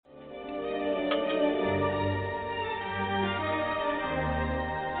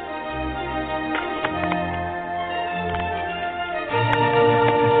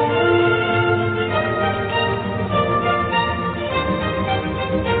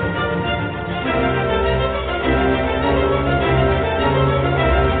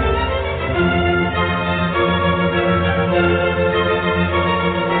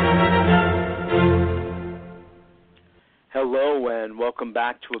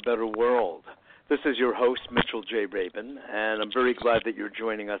to a better world. This is your host, Mitchell J. Rabin, and I'm very glad that you're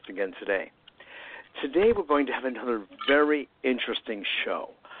joining us again today. Today we're going to have another very interesting show.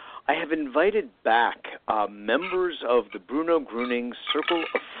 I have invited back members of the Bruno Groening Circle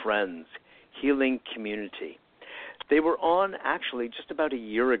of Friends Healing Community. They were on actually just about a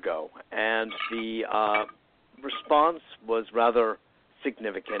year ago, and the response was rather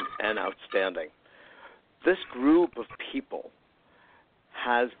significant and outstanding. This group of people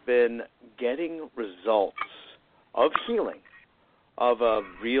has been getting results of healing of a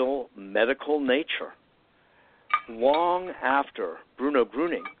real medical nature long after Bruno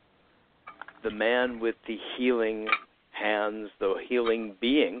Groening, the man with the healing hands, the healing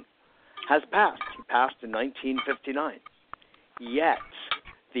being, has passed. He passed in 1959. Yet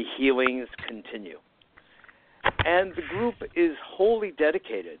the healings continue. And the group is wholly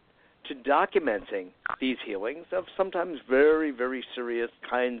dedicated to documenting these healings of sometimes very, very serious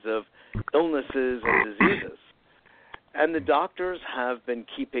kinds of illnesses and diseases. And the doctors have been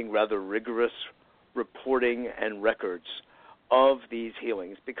keeping rather rigorous reporting and records of these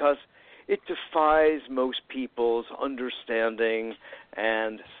healings because it defies most people's understanding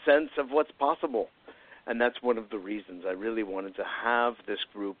and sense of what's possible. And that's one of the reasons I really wanted to have this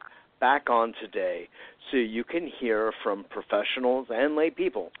group back on today so you can hear from professionals and lay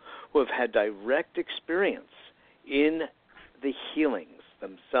people who have had direct experience in the healings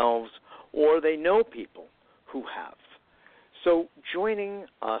themselves, or they know people who have. So joining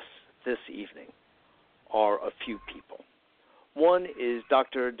us this evening are a few people. One is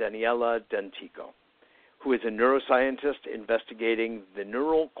Dr. Daniela Dentico, who is a neuroscientist investigating the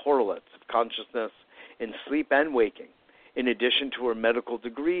neural correlates of consciousness in sleep and waking. In addition to her medical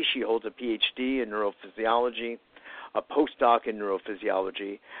degree, she holds a PhD in neurophysiology, a postdoc in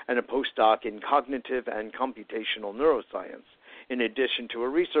neurophysiology, and a postdoc in cognitive and computational neuroscience. In addition to her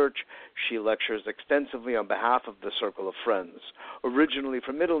research, she lectures extensively on behalf of the Circle of Friends. Originally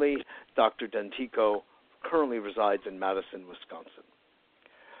from Italy, Dr. Dentico currently resides in Madison, Wisconsin.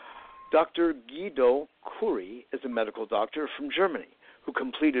 Dr. Guido Curi is a medical doctor from Germany who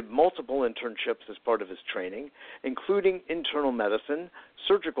completed multiple internships as part of his training, including internal medicine,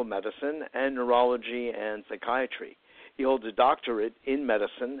 surgical medicine, and neurology and psychiatry. He holds a doctorate in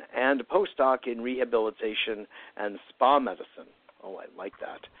medicine and a postdoc in rehabilitation and spa medicine. Oh, I like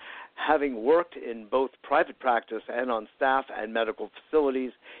that. Having worked in both private practice and on staff and medical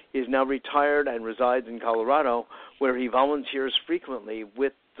facilities, he is now retired and resides in Colorado, where he volunteers frequently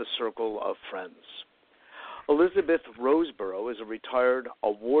with the Circle of Friends. Elizabeth Roseborough is a retired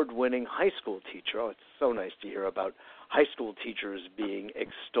award-winning high school teacher. Oh, it's so nice to hear about high school teachers being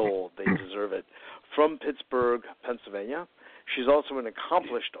extolled. They deserve it. From Pittsburgh, Pennsylvania. She's also an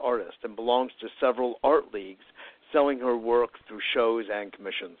accomplished artist and belongs to several art leagues, selling her work through shows and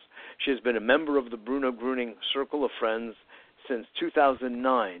commissions. She has been a member of the Bruno Groening Circle of Friends since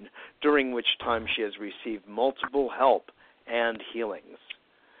 2009, during which time she has received multiple help and healings.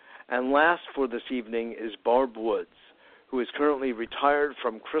 And last for this evening is Barb Woods, who is currently retired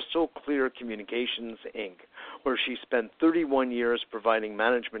from Crystal Clear Communications, Inc., where she spent 31 years providing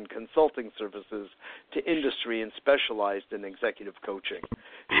management consulting services to industry and specialized in executive coaching.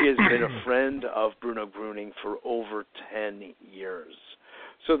 She has been a friend of Bruno Groening for over 10 years.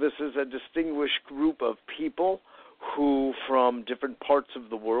 So this is a distinguished group of people who, from different parts of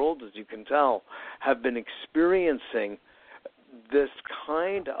the world, as you can tell, have been experiencing this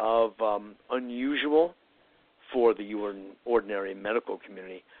kind of unusual for the ordinary medical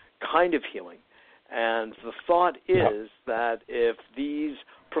community kind of healing. And the thought is that if these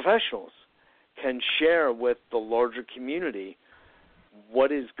professionals can share with the larger community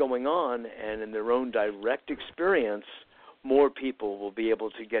what is going on and in their own direct experience, more people will be able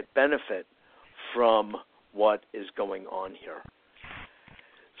to get benefit from what is going on here.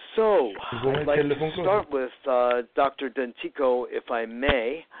 So I'd like to start with Dr. Dentico, if I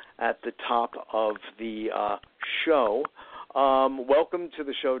may, at the top of the show. Welcome to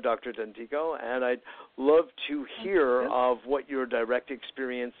the show, Dr. Dentico, and I'd love to hear of what your direct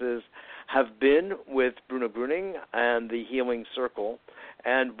experiences have been with Bruno Groening and the Healing Circle,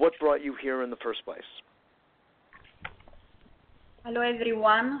 and what brought you here in the first place. Hello,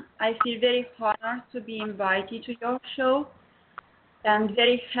 everyone. I feel very honored to be invited to your show and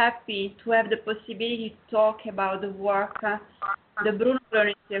very happy to have the possibility to talk about the work the Bruno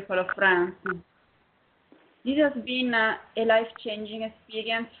Groening Circle of Friends. This has been a life-changing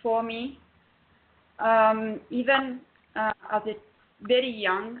experience for me. Even as a very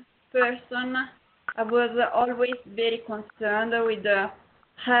young person, I was always very concerned with the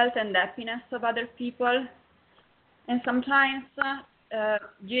health and happiness of other people. And sometimes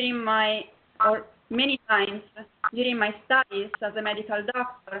many times during my studies as a medical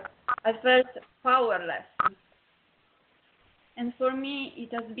doctor, I felt powerless. And for me,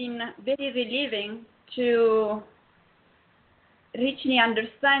 it has been very relieving to reach the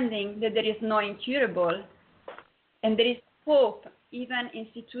understanding that there is no incurable and there is hope even in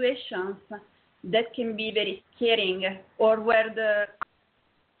situations that can be very scaring or where the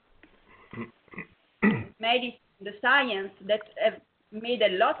medicine, the science that have made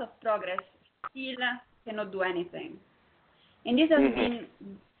a lot of progress still cannot do anything. And this has been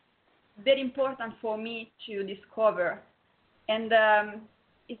very important for me to discover. And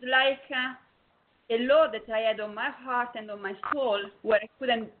it's like a load that I had on my heart and on my soul where I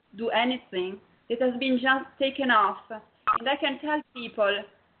couldn't do anything. It has been just taken off. And I can tell people,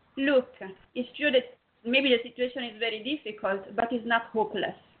 look, it's true that maybe the situation is very difficult, but it's not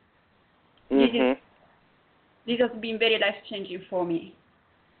hopeless. This has been very life-changing for me.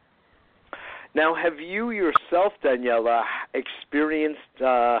 Now, have you yourself, Daniela, experienced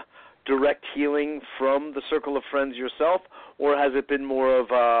direct healing from the Circle of Friends yourself, or has it been more of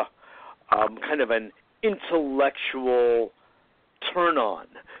a kind of an intellectual turn-on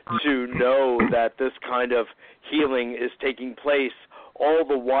to know that this kind of healing is taking place all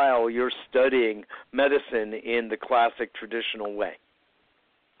the while you're studying medicine in the classic traditional way?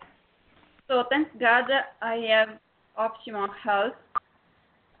 So thank God I have optimal health,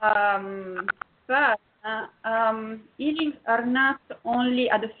 but healings are not only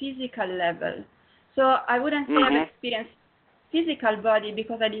at the physical level. So I wouldn't say I've experienced physical body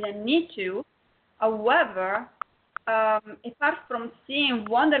because I didn't need to. However, apart from seeing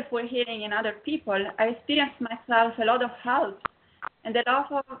wonderful healing in other people, I experienced myself a lot of help and a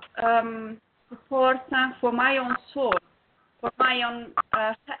lot of support for my own soul, for my own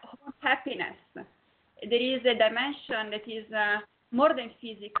happiness. There is a dimension that is more than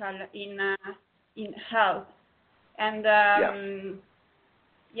physical in health, and and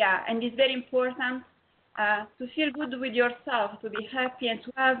it's very important to feel good with yourself, to be happy, and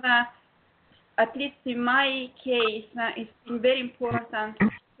to have, at least in my case, it's been very important to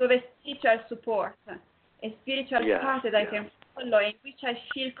have a spiritual support, a spiritual path that I can follow, in which I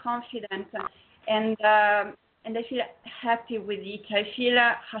feel confident and I feel happy with it. I feel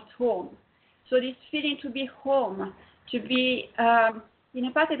at home. So this feeling to be home, to be in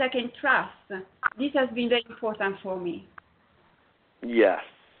a path that I can trust, this has been very important for me. Yes,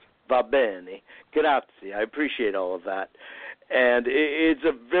 va bene. Grazie. I appreciate all of that. And it's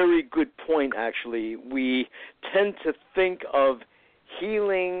a very good point, actually. We tend to think of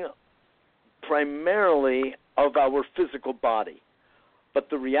healing primarily of our physical body. But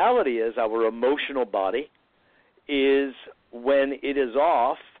the reality is our emotional body is, when it is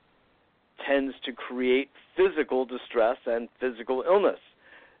off, tends to create physical distress and physical illness,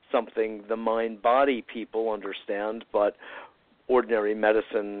 something the mind-body people understand, but ordinary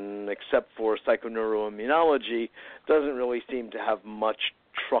medicine, except for psychoneuroimmunology, doesn't really seem to have much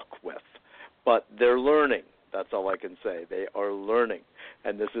truck with. But they're learning. That's all I can say. They are learning,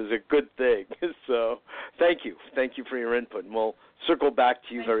 and this is a good thing. So thank you. Thank you for your input, and we'll circle back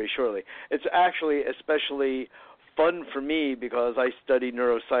to you very shortly. It's actually especially fun for me because I study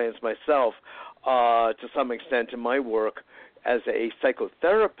neuroscience myself to some extent in my work as a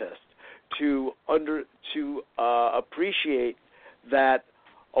psychotherapist, to appreciate that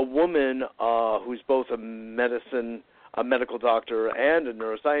a woman who's both a medical doctor and a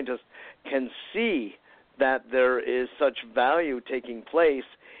neuroscientist can see that there is such value taking place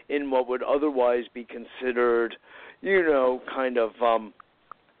in what would otherwise be considered, kind of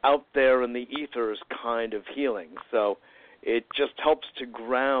out there in the ethers kind of healing. So it just helps to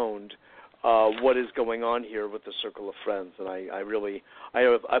ground what is going on here with the Circle of Friends. And I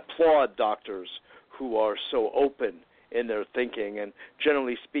applaud doctors who are so open in their thinking. And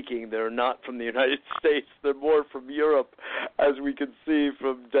generally speaking, they're not from the United States. They're more from Europe, as we can see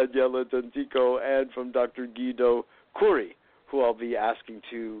from Daniela Dantico and from Dr. Guido Curi, who I'll be asking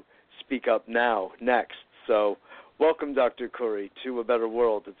to speak up next. So welcome, Dr. Curi, to A Better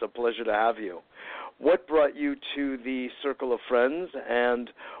World. It's a pleasure to have you. What brought you to the Circle of Friends,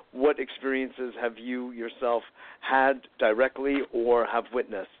 and what experiences have you yourself had directly or have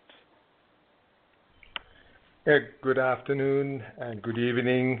witnessed? Good afternoon and good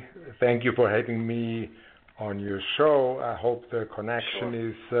evening. Thank you for having me on your show. I hope the connection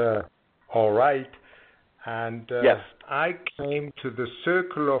is all right. And yes. I came to the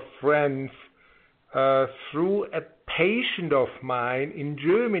Circle of Friends through a patient of mine in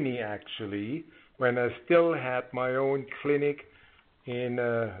Germany, actually, when I still had my own clinic in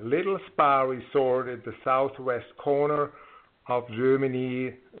a little spa resort at the southwest corner of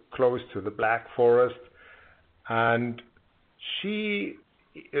Germany, close to the Black Forest, and she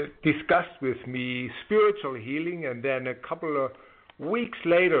discussed with me spiritual healing, and then a couple of weeks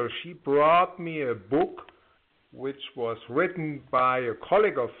later she brought me a book which was written by a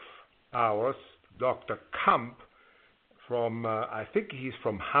colleague of ours, Dr. Kamp, from, I think he's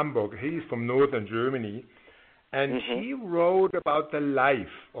from Hamburg, he's from northern Germany, and he wrote about the life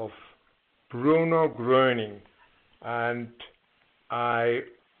of Bruno Groening, and I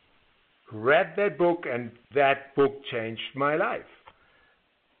read that book, and that book changed my life.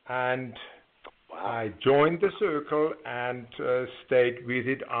 And I joined the circle and stayed with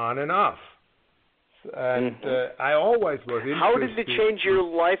it on and off. And I always was interested. How did it change your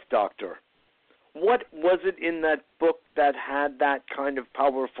life, Doctor? What was it in that book that had that kind of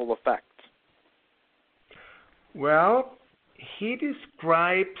powerful effect? Well, he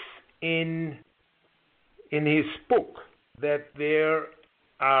describes in his book that there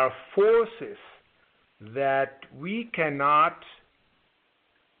are forces that we cannot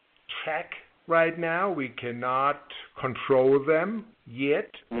check right now. We cannot control them yet.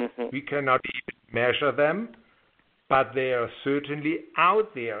 We cannot even measure them, but they are certainly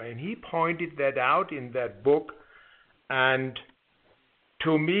out there. And he pointed that out in that book, and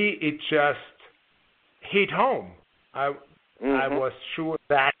to me it just hit home. I was sure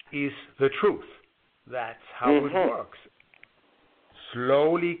that is the truth. That's how it works.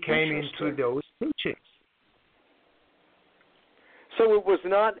 Slowly came into those teachings. So it was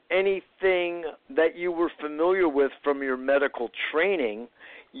not anything that you were familiar with from your medical training,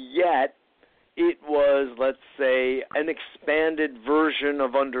 yet it was, let's say, an expanded version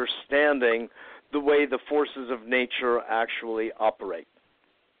of understanding the way the forces of nature actually operate.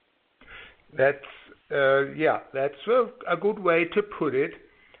 That's a good way to put it.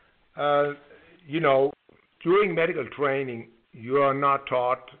 During medical training, you are not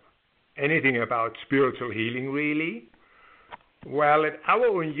taught anything about spiritual healing, really. Well, at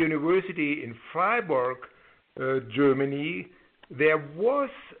our university in Freiburg, Germany, there was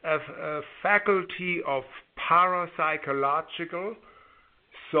a faculty of parapsychological.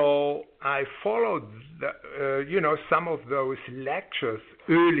 So I followed some of those lectures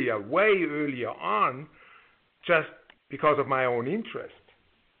way earlier on, just because of my own interest.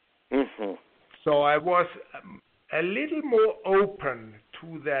 So I was a little more open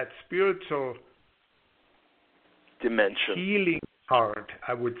to that spiritual dimension, healing part,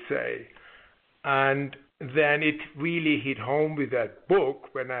 I would say. And then it really hit home with that book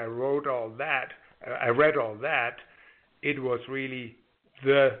when I read all that. It was really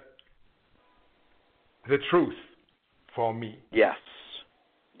the truth for me. Yes.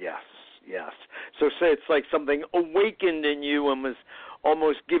 So say it's like something awakened in you and was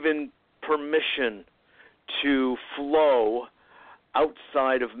almost given permission to flow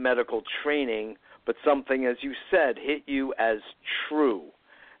outside of medical training, but something, as you said, hit you as true,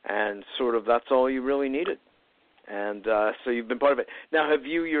 and sort of that's all you really needed. And so you've been part of it. Now, have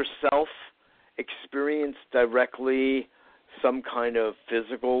you yourself experienced directly some kind of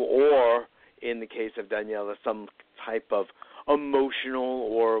physical, or in the case of Daniela, some type of emotional,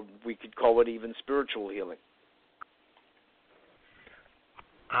 or we could call it even spiritual healing?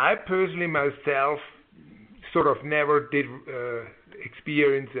 I personally myself sort of never did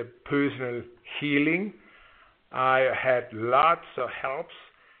experience a personal healing. I had lots of helps,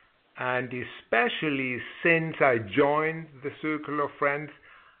 and especially since I joined the Circle of Friends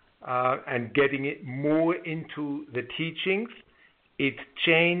and getting it more into the teachings, it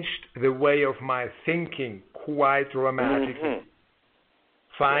changed the way of my thinking quite dramatically.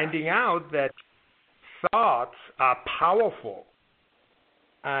 Finding out that thoughts are powerful,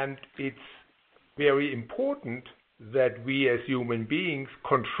 and it's very important that we as human beings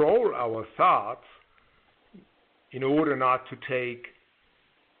control our thoughts in order not to take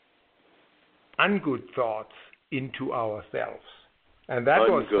ungood thoughts into ourselves. And that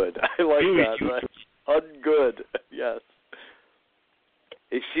was good. I like that. Right? Ungood, yes.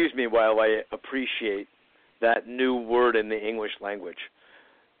 Excuse me while I appreciate that new word in the English language.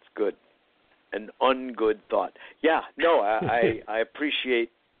 It's good. An ungood thought. Yeah, no, I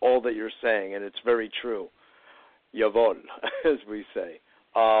appreciate all that you're saying, and it's very true. Jawohl, as we say.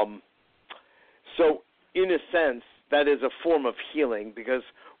 So, in a sense, that is a form of healing, because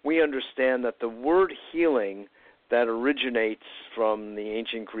we understand that the word healing that originates from the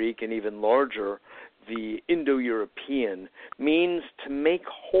ancient Greek and even larger, the Indo-European, means to make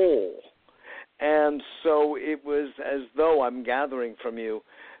whole. And so it was as though I'm gathering from you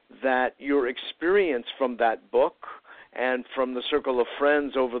that your experience from that book and from the circle of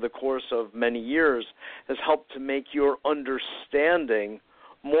friends over the course of many years has helped to make your understanding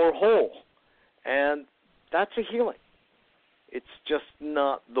more whole. And that's a healing. It's just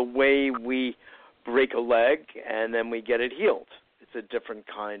not the way we break a leg and then we get it healed. It's a different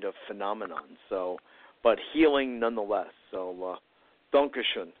kind of phenomenon. So, but healing nonetheless. So,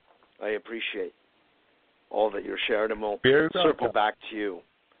 Dankeschön. I appreciate all that you're sharing, and we'll circle back to you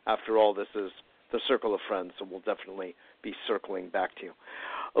after all this is the circle of friends, so we'll definitely be circling back to you.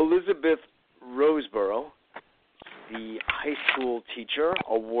 Elizabeth Roseborough, the high school teacher,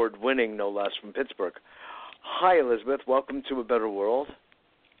 award-winning no less, from Pittsburgh. Hi, Elizabeth. Welcome to A Better World.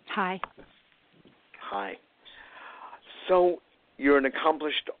 Hi. Hi. So you're an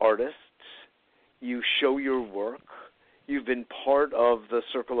accomplished artist. You show your work. You've been part of the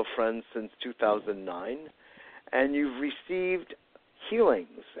Circle of Friends since 2009, and you've received healings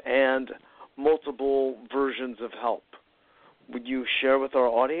and multiple versions of help. Would you share with our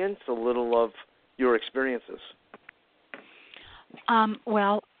audience a little of your experiences?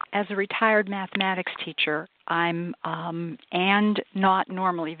 Well, as a retired mathematics teacher, I'm and not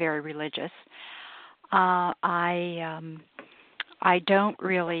normally very religious. I don't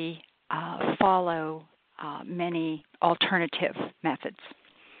really follow many alternative methods,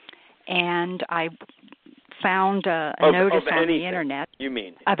 and I found a notice on the internet. You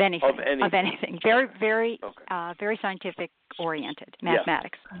mean of anything? Of anything. Of anything. Very, very scientific oriented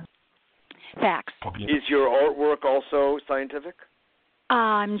mathematics. Yeah. Facts. Is your artwork also scientific?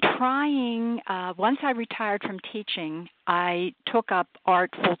 I'm trying. Once I retired from teaching, I took up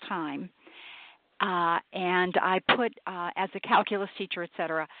art full time, and I put as a calculus teacher,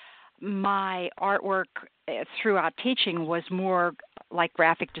 etc. My artwork throughout teaching was more like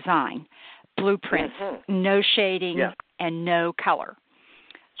graphic design, blueprints, no shading, and no color.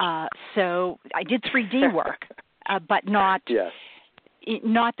 So I did 3D work, but not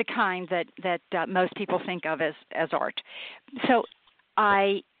the kind that most people think of as art. So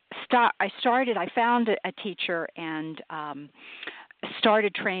I found a teacher and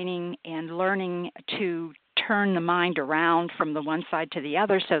started training and learning to turn the mind around from the one side to the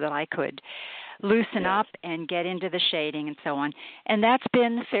other so that I could loosen up and get into the shading and so on. And that's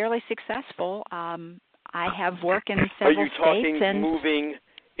been fairly successful. I have work in several states. Are you talking moving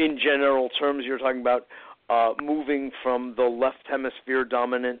in general terms? You're talking about moving from the left hemisphere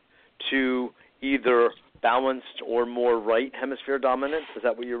dominant to either balanced or more right hemisphere dominant? Is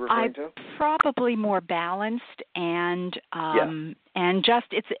that what you're referring to? Probably more balanced, and just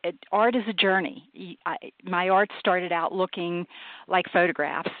art is a journey. My art started out looking like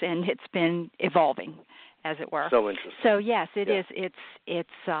photographs, and it's been evolving, as it were. So interesting. So yes, it is. It's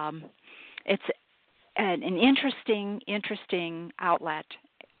an interesting outlet.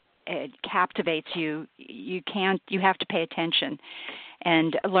 It captivates you. You have to pay attention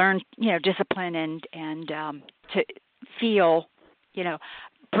and learn, discipline and to feel,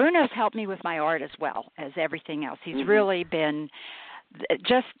 Bruno's helped me with my art as well as everything else. He's really been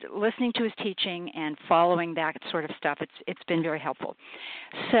just listening to his teaching and following that sort of stuff. It's been very helpful.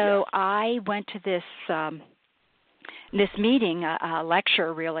 So I went to this meeting, a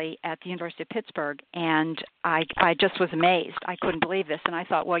lecture really at the University of Pittsburgh, and I just was amazed. I couldn't believe this, and I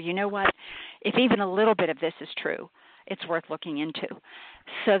thought, well, you know what? If even a little bit of this is true, it's worth looking into.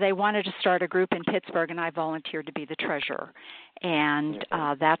 So they wanted to start a group in Pittsburgh, and I volunteered to be the treasurer. And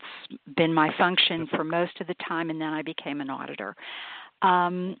that's been my function for most of the time, and then I became an auditor.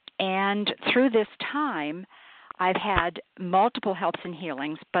 And through this time, I've had multiple helps and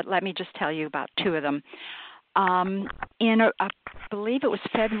healings, but let me just tell you about two of them. I believe it was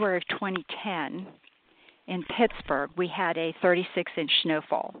February of 2010 in Pittsburgh, we had a 36-inch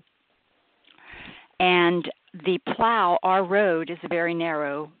snowfall. And the plow, our road is a very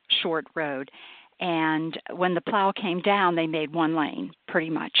narrow, short road, and when the plow came down, they made one lane, pretty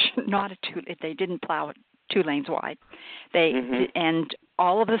much. They didn't plow it 2 lanes wide. And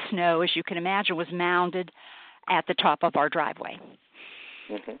all of the snow, as you can imagine, was mounded at the top of our driveway.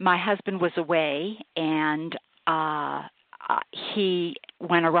 My husband was away, and he,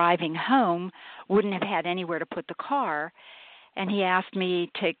 when arriving home, wouldn't have had anywhere to put the car, and he asked me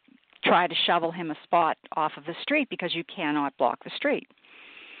to try to shovel him a spot off of the street because you cannot block the street.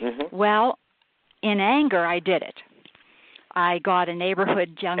 Well, in anger, I did it. I got a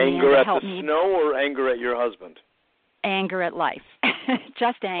neighborhood young man to help me. Anger at the snow or anger at your husband? Anger at life.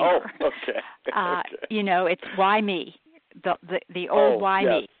 Just anger. Oh, okay. It's why me? The old why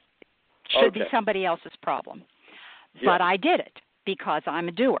me? Should be somebody else's problem. But I did it because I'm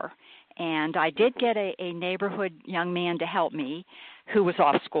a doer. And I did get a neighborhood young man to help me who was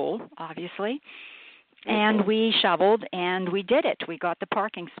off school, obviously. And we shoveled, and we did it. We got the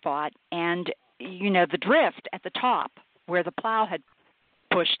parking spot, and, the drift at the top where the plow had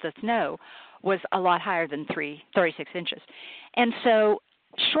pushed the snow was a lot higher than 36 inches. And so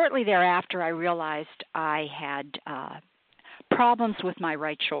shortly thereafter, I realized I had problems with my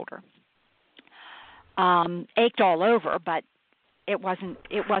right shoulder. Ached all over, but it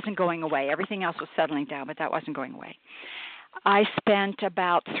wasn't going away. Everything else was settling down, but that wasn't going away. I spent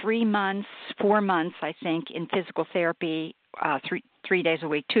about 4 months, I think, in physical therapy, 3 days a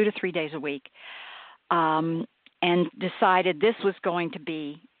week, 2 to 3 days a week, and decided this was going to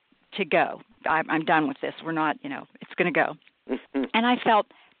go. I'm done with this. We're not, it's going to go. And I felt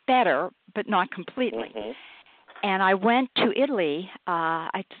better, but not completely. And I went to Italy.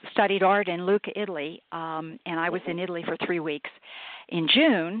 I studied art in Lucca, Italy, and I was in Italy for 3 weeks in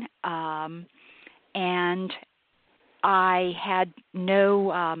June, and I had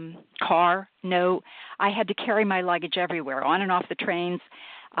no car, I had to carry my luggage everywhere, on and off the trains.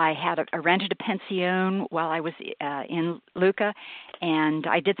 I rented a pension while I was in Lucca, and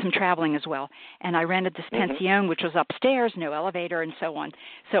I did some traveling as well. And I rented this pension, which was upstairs, no elevator, and so on.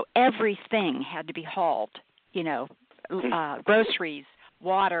 So everything had to be hauled, groceries,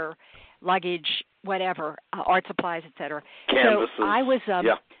 water, luggage, whatever, art supplies, etc. Canvases. So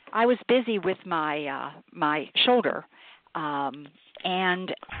I was busy with my shoulder,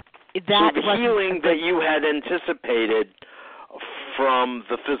 and that so the healing that you had anticipated from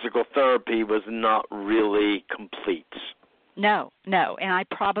the physical therapy was not really complete. No, and I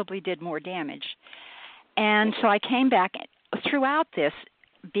probably did more damage. And so I came back. Throughout this,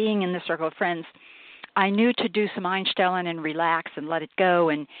 being in the circle of friends, I knew to do some Einstellen and relax and let it go,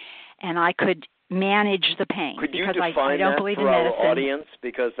 and I could manage the pain. Could you because define I don't that believe for in our medicine. audience?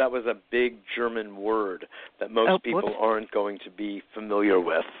 Because that was a big German word that most people aren't going to be familiar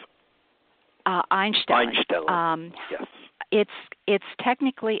with. Einstellen. Yes. It's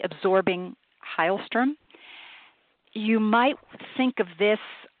technically absorbing Heilstrom. You might think of this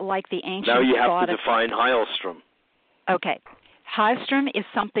like the ancients Now you have thought to define Heilstrom. Okay. Heilstrom is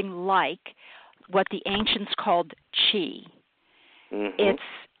something like what the ancients called chi. It's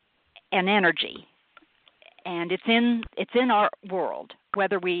an energy, and it's in our world,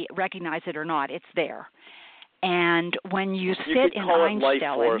 whether we recognize it or not. It's there. And when you sit in Einstellen, you could call it life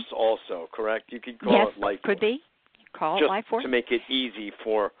force also, correct? You could call it life force. Could be. Call just it life force. to make it easy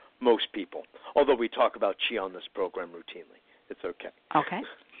for most people. Although we talk about chi on this program routinely, it's okay. Okay.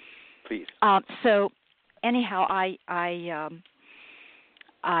 Please. So anyhow, I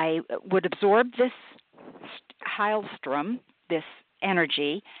would absorb this Heilstrom, this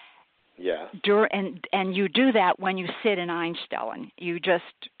energy. Yeah. And you do that when you sit in Einstellen. You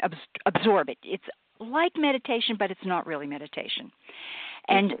just absorb it. It's like meditation, but it's not really meditation.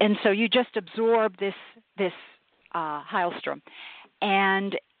 And so you just absorb this Heilstrom,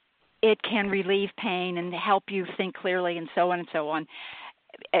 and it can relieve pain and help you think clearly, and so on and so on.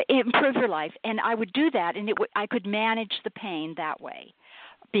 Improve your life. And I would do that, and I could manage the pain that way,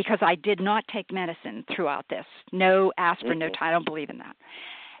 because I did not take medicine throughout this. No aspirin, no I don't believe in that.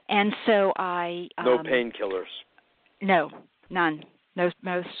 And so no painkillers. No, none. No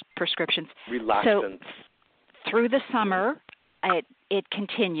prescriptions. Relaxants. So through the summer, it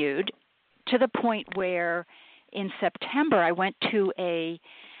continued to the point where in September I went to a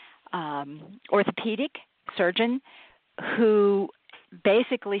orthopedic surgeon who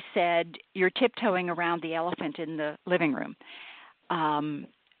basically said, "You're tiptoeing around the elephant in the living room.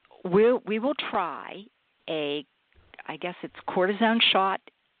 We will try I guess it's cortisone shot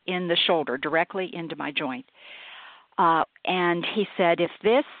in the shoulder directly into my joint." And he said,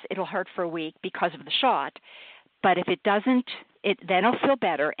 it'll hurt for a week because of the shot, but if it doesn't, then it'll feel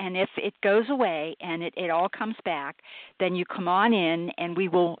better. And if it goes away and it all comes back, then you come on in and we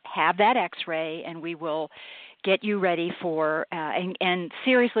will have that x-ray and we will get you ready for, and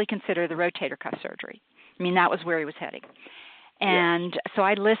seriously consider the rotator cuff surgery. I mean, that was where he was heading. And so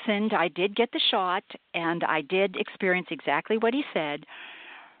I listened. I did get the shot, and I did experience exactly what he said.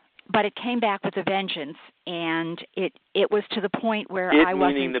 But it came back with a vengeance, and it was to the point where I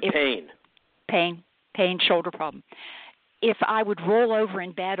wasn't... meaning the pain. Pain, shoulder problem. If I would roll over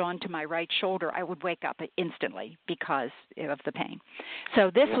in bed onto my right shoulder, I would wake up instantly because of the pain.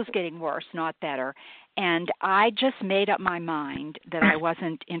 So this was getting worse, not better. And I just made up my mind that I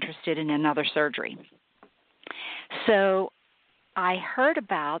wasn't interested in another surgery. So I heard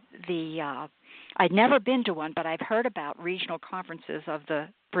about I'd never been to one, but I've heard about regional conferences of the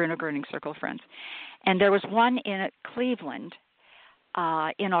Bruno Groening Circle of Friends. And there was one in Cleveland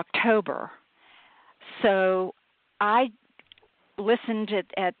in October. So I listened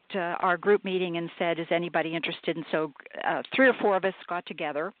at our group meeting and said, is anybody interested? And so 3 or 4 of us got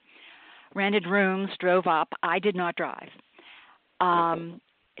together, rented rooms, drove up. I did not drive.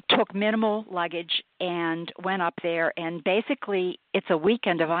 Took minimal luggage and went up there. And basically, it's a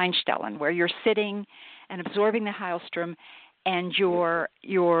weekend of Einstellen where you're sitting and absorbing the Heilstrom, and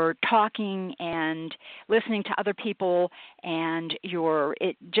you're talking and listening to other people, and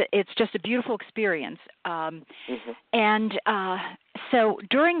it's just a beautiful experience. And so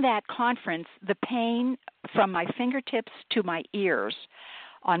during that conference, the pain from my fingertips to my ears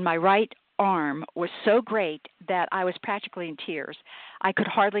on my right arm was so great that I was practically in tears. I could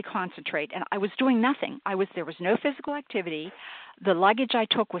hardly concentrate, and I was doing nothing. There was no physical activity. The luggage I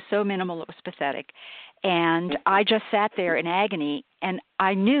took was so minimal it was pathetic, and I just sat there in agony. And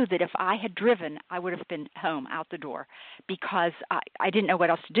I knew that if I had driven, I would have been home out the door, because I didn't know what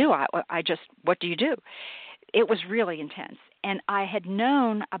else to do. I just, what do you do? It was really intense, and I had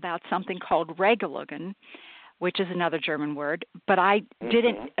known about something called Regelungen, which is another German word, but I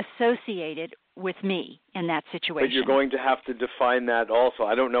didn't associate it with me in that situation. But you're going to have to define that also.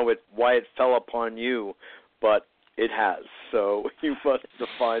 I don't know why it fell upon you, but it has. So you must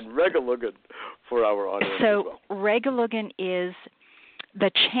define Regelungen for our audience as well. So Regelungen is the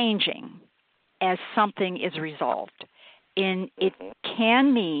changing as something is resolved. It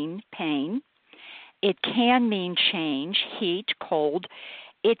can mean pain. It can mean change, heat, cold.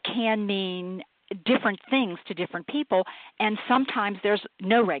 It can mean different things to different people, and sometimes there's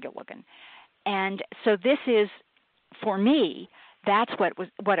no Regelungen. And so this is, for me, that's what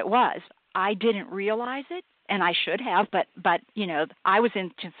it was. I didn't realize it, and I should have, but you know, I was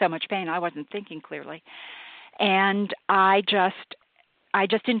in so much pain, I wasn't thinking clearly. And I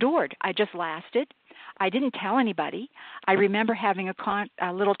just endured. I just lasted. I didn't tell anybody. I remember having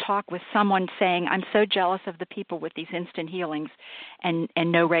a little talk with someone saying, I'm so jealous of the people with these instant healings and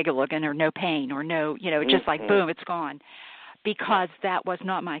no Regelungen or no pain or no, you know, just like, boom, it's gone, because that was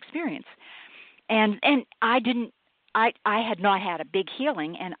not my experience. And I had not had a big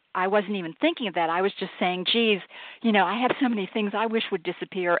healing, and I wasn't even thinking of that. I was just saying, geez, you know, I have so many things I wish would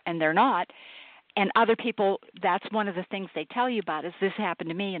disappear, and they're not. And other people, that's one of the things they tell you about is this happened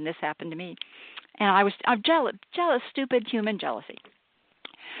to me and this happened to me. And I'm jealous, stupid human jealousy.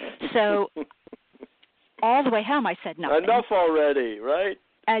 So all the way home, I said nothing. Enough already, right?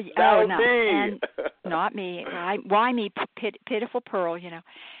 No, me. And not me. Why me, pitiful Pearl? You know.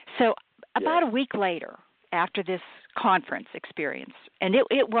 So about a week later, after this conference experience, and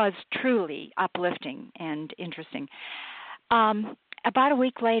it was truly uplifting and interesting. About a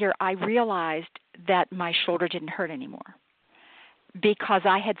week later, I realized that my shoulder didn't hurt anymore, because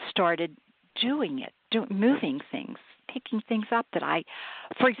I had started doing it, moving things, picking things up that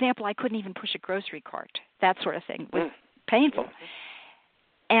for example, I couldn't even push a grocery cart. That sort of thing was painful.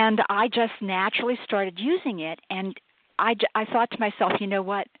 And I just naturally started using it, and I thought to myself, you know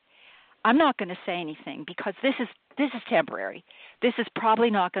what? I'm not going to say anything, because this is temporary. This is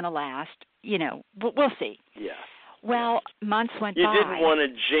probably not going to last. You know, we'll see. Yeah. Well, months went by. You didn't want to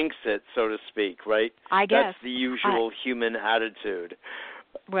jinx it, so to speak, right? I guess. That's the usual human attitude.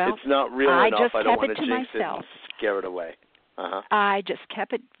 Well, it's not real enough. I don't want to jinx it and scare it away. I just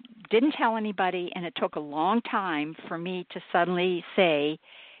kept it, didn't tell anybody, and it took a long time for me to suddenly say,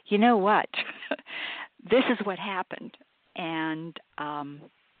 you know what, this is what happened. And,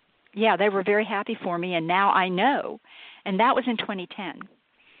 they were very happy for me, and now I know. And that was in 2010.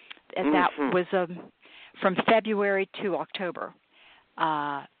 And that was from February to October,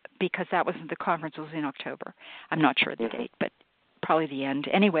 because the conference was in October. I'm not sure the date, but probably the end.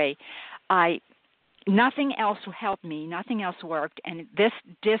 Anyway, nothing else helped me. Nothing else worked, and this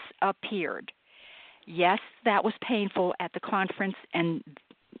disappeared. Yes, that was painful at the conference, and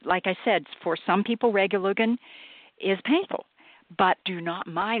like I said, for some people, Regelungen is painful. But do not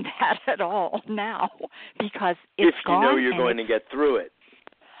mind that at all now, because it's gone. If you know you're going to get through it.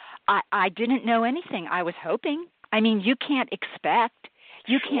 I didn't know anything. I was hoping. I mean, you can't expect.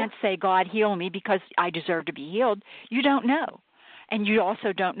 You can't say, God, heal me because I deserve to be healed. You don't know. And you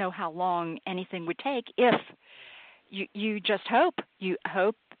also don't know how long anything would take if you just hope. You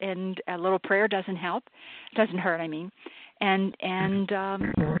hope, and a little prayer doesn't help. Doesn't hurt, I mean. And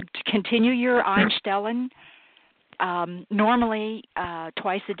to continue your Einstellen, normally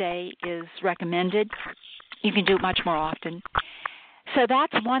twice a day is recommended. You can do it much more often. So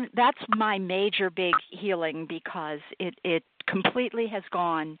that's my major big healing, because it completely has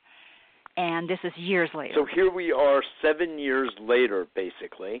gone, and this is years later. So here we are 7 years later,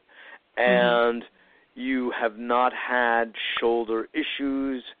 basically, and you have not had shoulder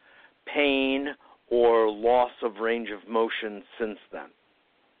issues, pain, or loss of range of motion since then.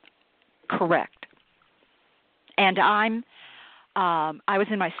 Correct. And I was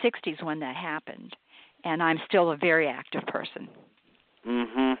in my 60s when that happened, and I'm still a very active person.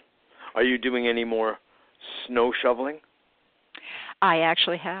 Mm-hmm. Are you doing any more snow shoveling? I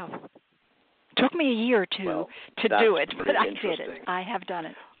actually have. It took me a year or two to do it, but I did it. I have done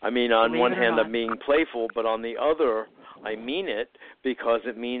it. I mean, on one hand, I'm being playful, but on the other, I mean it, because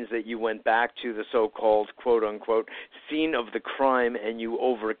it means that you went back to the so-called, quote-unquote, scene of the crime and you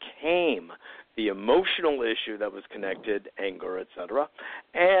overcame the emotional issue that was connected, anger, etc.,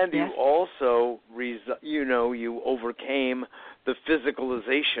 and you also, you overcame the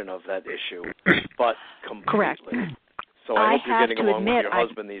physicalization of that issue, but completely. Correct. So I hope you're getting along with your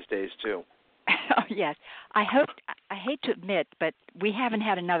husband these days, too. Oh, yes. I hate to admit, but we haven't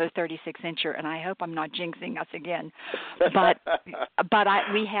had another 36-incher, and I hope I'm not jinxing us again. But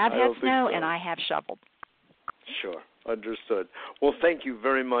we have had snow, and I have shoveled. Sure. Understood. Well, thank you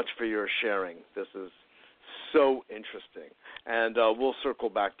very much for your sharing. This is so interesting. And we'll circle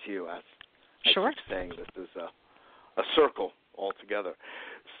back to you. As I keep saying, this is a circle altogether.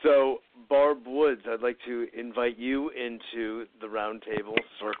 So, Barb Woods, I'd like to invite you into the roundtable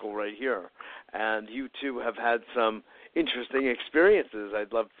circle right here. And you, too, have had some interesting experiences.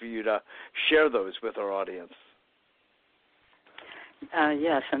 I'd love for you to share those with our audience.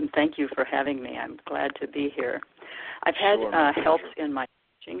 Yes, and thank you for having me. I'm glad to be here. I've had help in my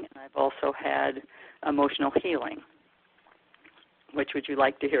teaching, and I've also had emotional healing. Which would you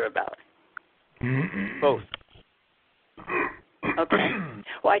like to hear about? Both. Okay.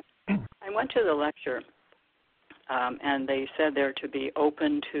 Well, I went to the lecture, and they said there to be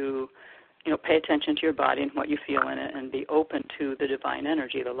open to, pay attention to your body and what you feel in it, and be open to the divine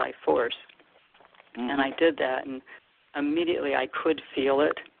energy, the life force. And I did that, and immediately I could feel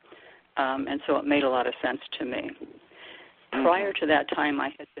it, and so it made a lot of sense to me. Prior to that time, I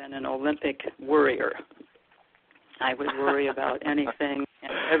had been an Olympic worrier. I would worry about anything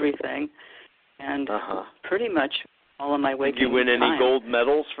and everything, and pretty much all of my waking time. Did you win any gold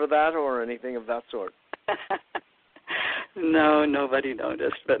medals for that or anything of that sort? No, nobody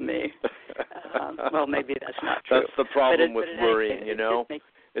noticed but me. Well, maybe that's not true. That's the problem with worrying,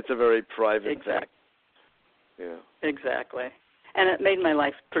 It's a very private thing. Yeah. Exactly. And it made my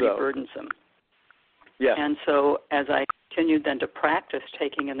life pretty burdensome. Yeah. And so as I continued then to practice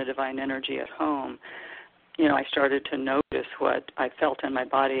taking in the divine energy at home, I started to notice what I felt in my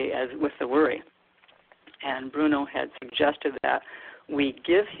body as with the worry. And Bruno had suggested that we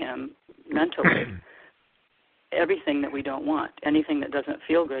give him mentally everything that we don't want, anything that doesn't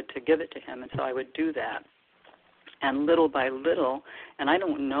feel good, to give it to him. And so I would do that. And little by little, and I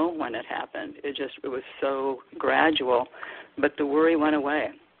don't know when it happened, it was so gradual, but the worry went away.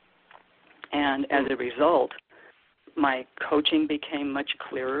 And as a result, my coaching became much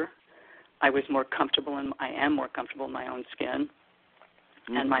clearer. I am more comfortable in my own skin.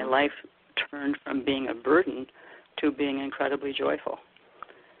 And my life turned from being a burden to being incredibly joyful.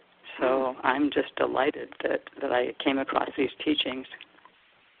 So I'm just delighted that I came across these teachings.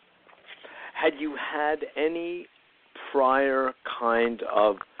 Had you had any prior kind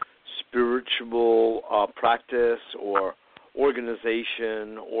of spiritual practice or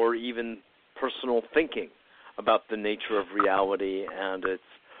organization or even personal thinking about the nature of reality and its,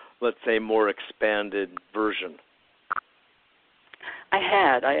 let's say, more expanded version? I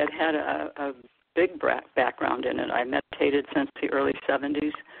had a big background in it. I meditated since the early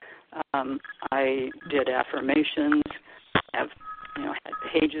 70s. I did affirmations, had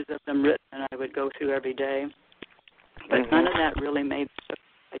pages of them written, and I would go through every day. But none of that really made sense.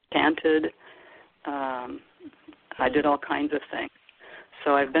 I chanted. I did all kinds of things.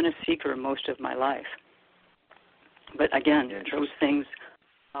 So I've been a seeker most of my life. But again, those things,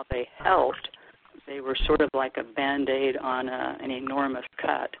 while they helped, they were sort of like a Band-Aid on an enormous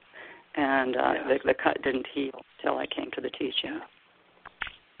cut. And the cut didn't heal until I came to the teaching.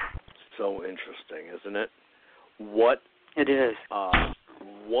 So interesting, isn't it? What it is.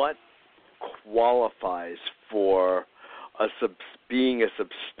 What qualifies for being a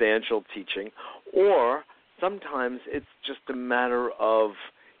substantial teaching, or sometimes it's just a matter of,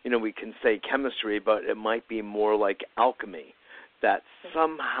 we can say chemistry, but it might be more like alchemy, that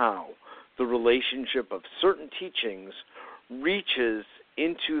somehow the relationship of certain teachings reaches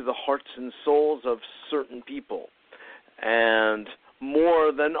into the hearts and souls of certain people, and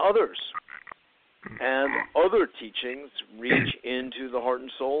more than others. And other teachings reach into the heart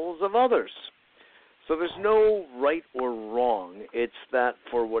and souls of others. So there's no right or wrong. It's that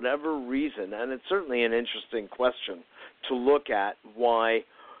for whatever reason, and it's certainly an interesting question to look at why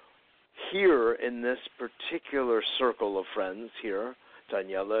here in this particular circle of friends here,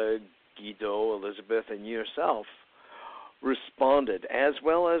 Daniela, Guido, Elizabeth, and yourself, responded, as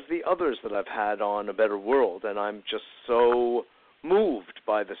well as the others that I've had on A Better World, and I'm just so moved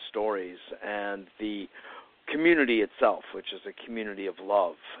by the stories and the community itself, which is a community of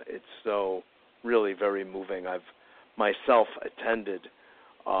love. It's so really very moving. I've myself attended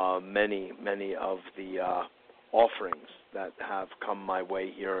many of the offerings that have come my way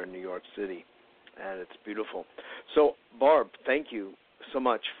here in New York City, and it's beautiful. So, Barb, thank you so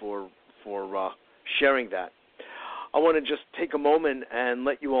much for sharing that. I want to just take a moment and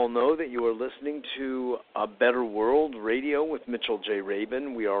let you all know that you are listening to A Better World Radio with Mitchell J.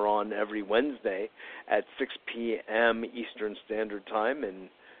 Rabin. We are on every Wednesday at 6 p.m. Eastern Standard Time in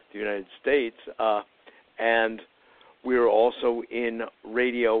the United States, and we're also in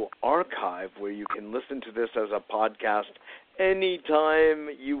Radio Archive, where you can listen to this as a podcast anytime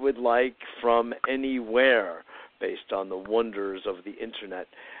you would like from anywhere, based on the wonders of the Internet.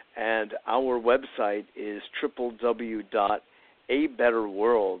 And our website is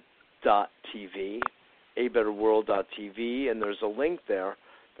www.abetterworld.tv, abetterworld.tv, and there's a link there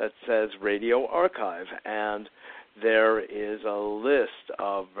that says Radio Archive, and there is a list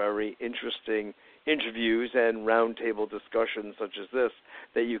of very interesting interviews and roundtable discussions such as this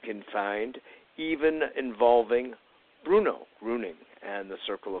that you can find, even involving Bruno, Groening, and the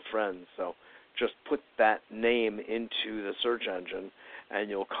Circle of Friends. So just put that name into the search engine, and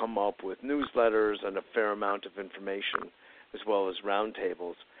you'll come up with newsletters and a fair amount of information, as well as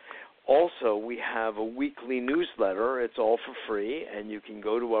roundtables. Also, we have a weekly newsletter. It's all for free, and you can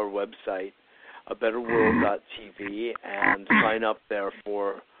go to our website, abetterworld.tv, and sign up there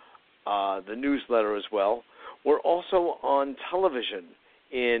for the newsletter as well. We're also on television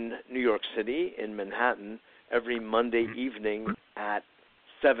in New York City, in Manhattan, every Monday evening at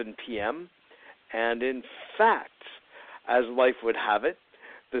 7 p.m., and in fact, as life would have it,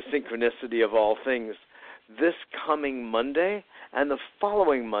 the synchronicity of all things, this coming Monday and the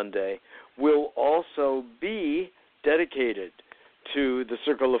following Monday will also be dedicated to the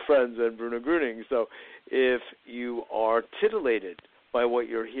Circle of Friends and Bruno Groening. So if you are titillated by what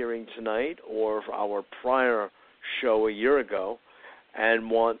you're hearing tonight or our prior show a year ago and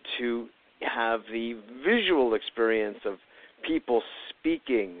want to have the visual experience of people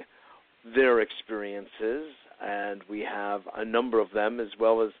speaking their experiences, and we have a number of them, as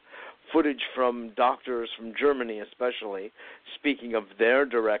well as footage from doctors from Germany especially, speaking of their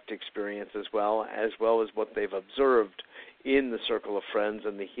direct experience as well as what they've observed in the Circle of Friends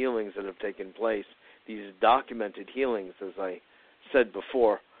and the healings that have taken place, these documented healings, as I said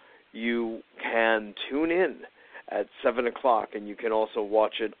before. You can tune in at 7 o'clock, and you can also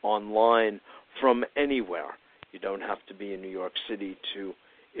watch it online from anywhere. You don't have to be in New York City to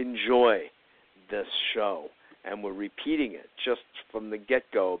enjoy this show. And we're repeating it just from the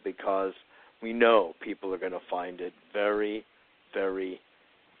get-go because we know people are going to find it very, very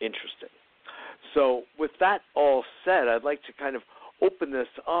interesting. So with that all said, I'd like to kind of open this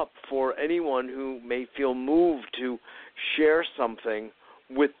up for anyone who may feel moved to share something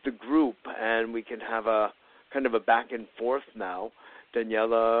with the group, and we can have a kind of a back and forth now.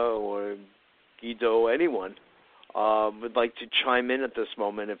 Daniela or Guido, anyone would like to chime in at this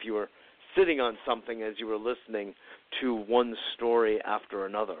moment if you were sitting on something as you were listening to one story after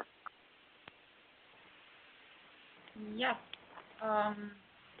another. Yes. I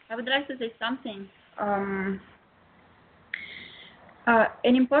would like to say something. An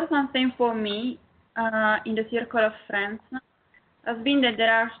important thing for me in the Circle of Friends has been that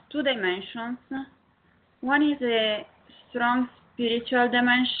there are two dimensions. One is a strong spiritual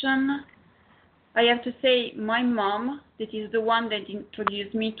dimension. I have to say, my mom, that is the one that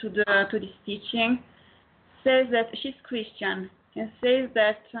introduced me to this teaching, says that she's Christian and says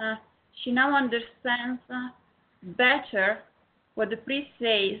that she now understands better what the priest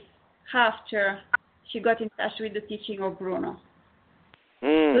says after she got in touch with the teaching of Bruno.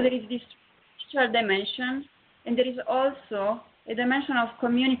 So there is this spiritual dimension, and there is also a dimension of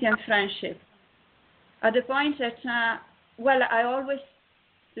community and friendship. At the point that, I always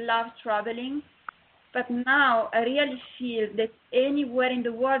loved traveling, but now I really feel that anywhere in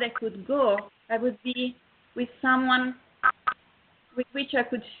the world I could go, I would be with someone with which I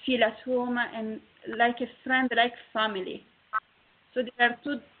could feel at home and like a friend, like family. So there are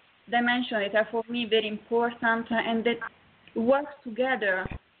two dimensions that are for me very important and that work together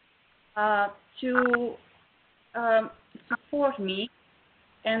to support me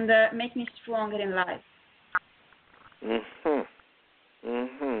and make me stronger in life.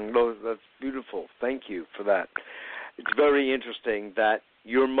 Well, that's beautiful. Thank you for that. It's very interesting that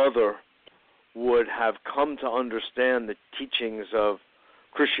your mother would have come to understand the teachings of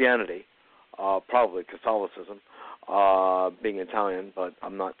Christianity, probably Catholicism, being Italian, but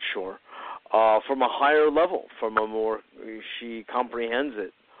I'm not sure, from a higher level, she comprehends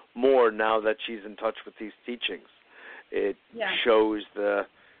it more now that she's in touch with these teachings. It shows the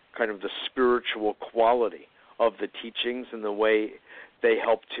kind of the spiritual quality of the teachings and the way they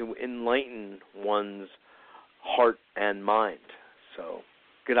help to enlighten one's heart and mind. So,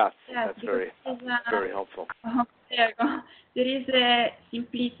 grazie. That's very helpful. There is a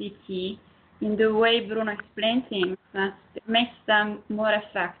simplicity in the way Bruno explains things that makes them more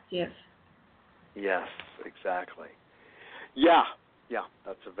effective. Yes, exactly. Yeah,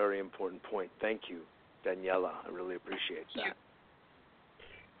 that's a very important point. Thank you, Daniela. I really appreciate that.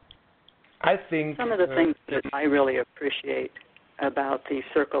 I think some of the things that I really appreciate about the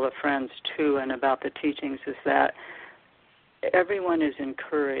Circle of Friends, too, and about the teachings is that everyone is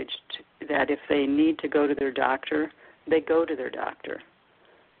encouraged that if they need to go to their doctor, they go to their doctor,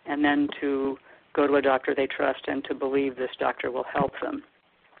 and then to go to a doctor they trust and to believe this doctor will help them.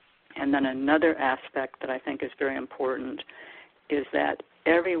 And then another aspect that I think is very important is that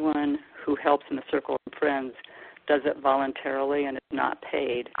everyone who helps in the Circle of Friends does it voluntarily and is not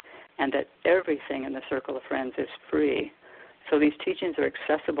paid, and that everything in the Circle of Friends is free. So these teachings are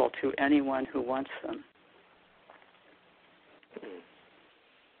accessible to anyone who wants them.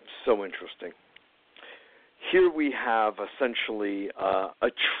 So interesting. Here we have essentially a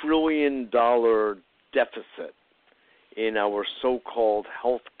 $1 trillion deficit in our so-called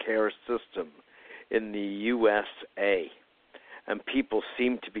healthcare system in the USA. And people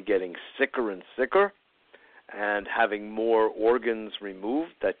seem to be getting sicker and sicker and having more organs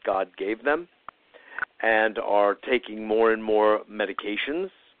removed that God gave them, and are taking more and more medications,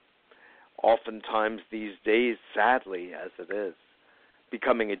 oftentimes these days, sadly as it is,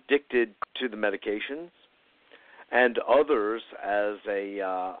 becoming addicted to the medications, and others as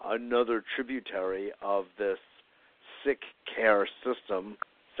another tributary of this sick care system,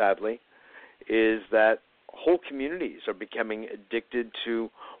 sadly, is that whole communities are becoming addicted to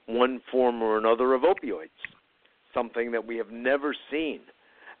one form or another of opioids, something that we have never seen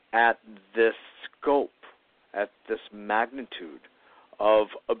at this scope, at this magnitude of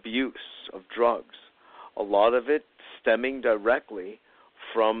abuse of drugs. A lot of it stemming directly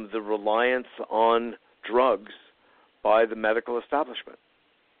from the reliance on drugs by the medical establishment.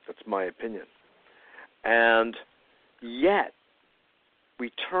 That's my opinion. And yet,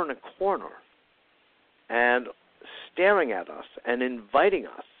 we turn a corner, and staring at us and inviting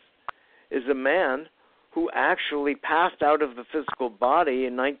us is a man who actually passed out of the physical body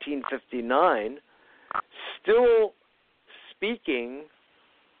in 1959, still speaking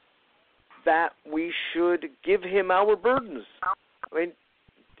that we should give him our burdens. I mean,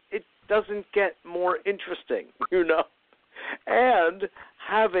 it doesn't get more interesting, you know, and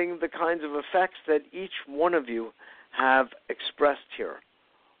having the kinds of effects that each one of you have expressed here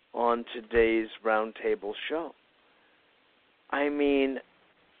on today's Roundtable show. I mean,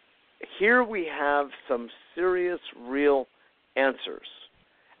 here we have some serious, real answers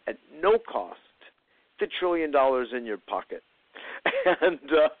at no cost, the $1 trillion in your pocket, and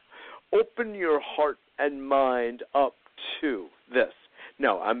open your heart and mind up to this.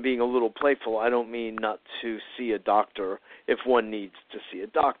 Now, I'm being a little playful. I don't mean not to see a doctor if one needs to see a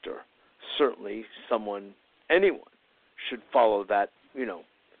doctor. Certainly, anyone should follow that,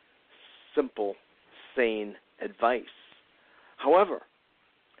 simple, sane advice. However,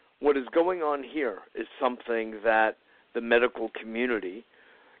 what is going on here is something that the medical community,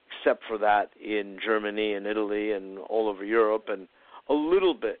 except for that in Germany and Italy and all over Europe and a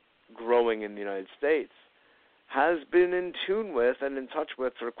little bit growing in the United States, has been in tune with and in touch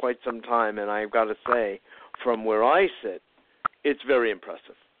with for quite some time. And I've got to say, from where I sit, it's very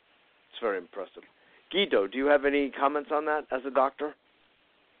impressive. It's very impressive. Guido, do you have any comments on that as a doctor?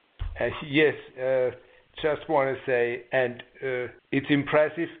 Yes, just want to say, and it's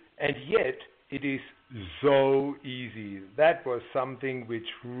impressive, and yet it is so easy. That was something which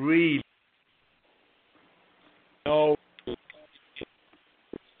really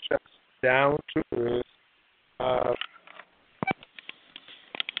just down to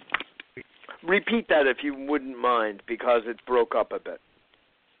Repeat that if you wouldn't mind, because it broke up a bit.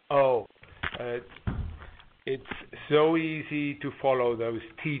 It's so easy to follow those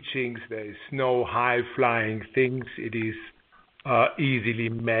teachings. There is no high-flying things. It is easily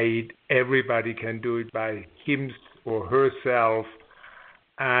made. Everybody can do it by him or herself.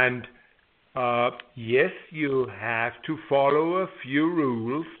 And yes, you have to follow a few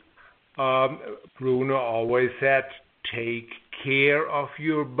rules. Bruno always said, take care of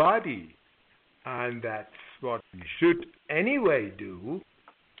your body. and that's what we should anyway do.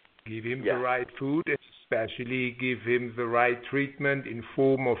 Give him the right food, especially give him the right treatment in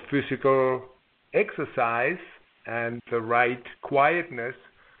form of physical exercise and the right quietness,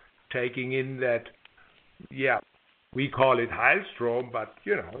 taking in that, we call it Heilstrom, but,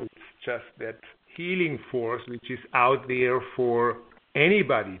 it's just that healing force which is out there for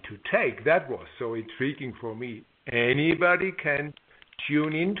anybody to take. That was so intriguing for me. Anybody can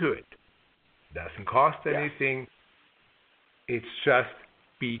tune into it. Doesn't cost anything. It's just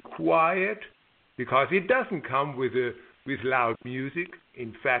be quiet, because it doesn't come with loud music.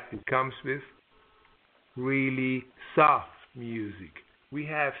 In fact, it comes with really soft music. We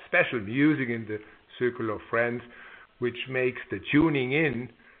have special music in the Circle of Friends which makes the tuning in,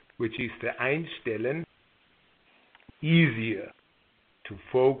 which is the Einstellen, easier to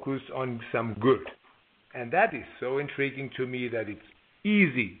focus on some good. And that is so intriguing to me, that it's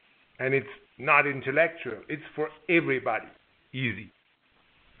easy and it's not intellectual. It's for everybody. Easy.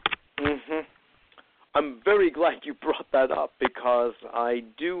 Mm-hmm. I'm very glad you brought that up, because I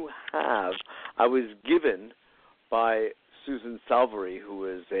was given by Susan Salvery, who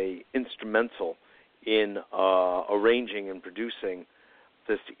is instrumental in arranging and producing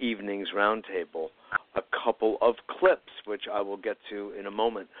this evening's roundtable, a couple of clips, which I will get to in a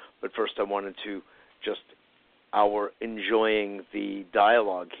moment. But first I wanted to enjoying the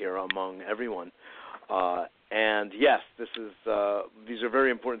dialogue here among everyone. And yes, these are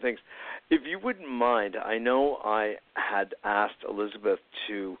very important things. If you wouldn't mind, I know I had asked Elizabeth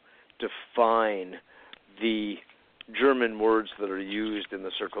to define the German words that are used in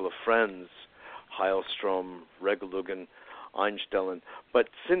the Circle of Friends, Heilstrom, Regelungen, Einstellen. But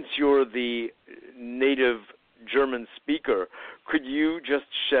since you're the native German speaker, could you just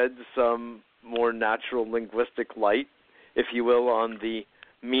shed some more natural linguistic light, if you will, on the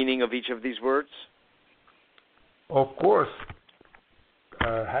meaning of each of these words? Of course.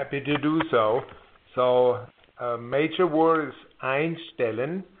 Happy to do so. So, a major word is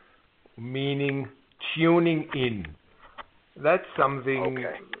Einstellen, meaning tuning in. That's something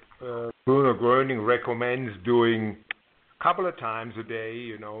Bruno Groening recommends doing a couple of times a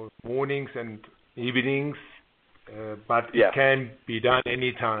day, mornings and evenings, but it can be done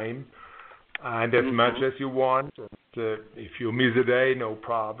anytime and as much as you want. And, if you miss a day, no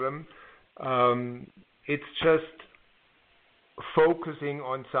problem. It's just focusing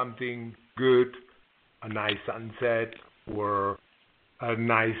on something good, a nice sunset or a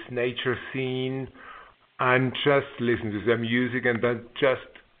nice nature scene, and just listen to the music and then just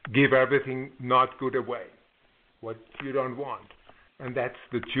give everything not good away, what you don't want. And that's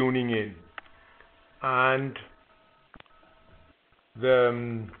the tuning in. And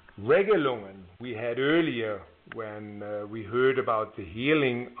the Regelungen we had earlier, when we heard about the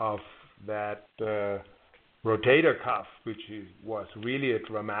healing of that rotator cuff, which was really a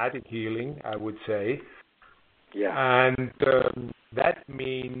dramatic healing, I would say. Yeah. And that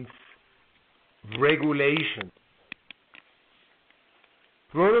means regulation.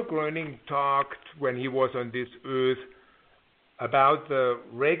 Bruno Groening talked, when he was on this earth, about the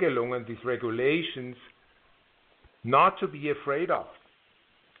Regelungen, these regulations, not to be afraid of.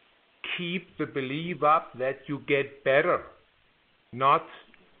 Keep the belief up that you get better, not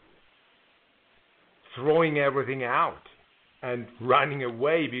throwing everything out and running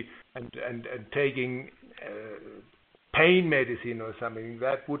away and taking pain medicine or something.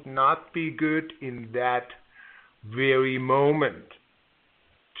 That would not be good in that very moment.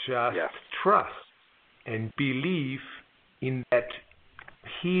 Just trust and believe in that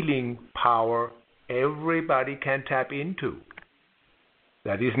healing power everybody can tap into.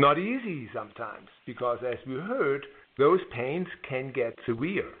 That is not easy sometimes, because as we heard, those pains can get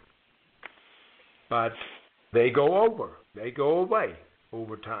severe. But they go away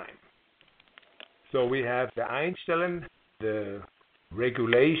over time. So we have the Einstellen, the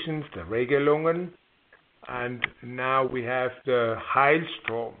regulations, the Regelungen, and now we have the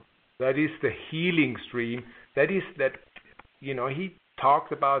Heilstrom. That is the healing stream. That is that, he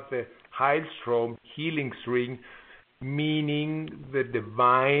talked about the Heilstrom healing stream, meaning the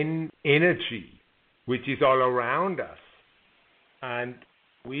divine energy, which is all around us. And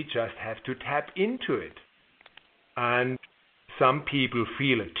we just have to tap into it. And some people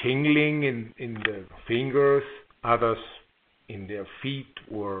feel a tingling in the fingers, others in their feet,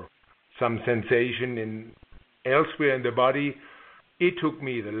 or some sensation elsewhere in the body. It took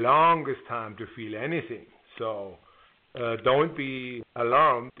me the longest time to feel anything. So don't be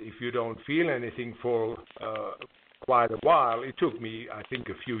alarmed if you don't feel anything for quite a while. It took me, I think,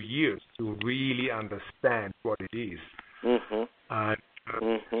 a few years to really understand what it is. Mm-hmm. And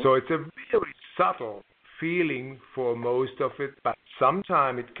so it's a very subtle feeling for most of it, but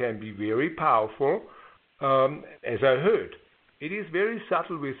sometimes it can be very powerful, as I heard. It is very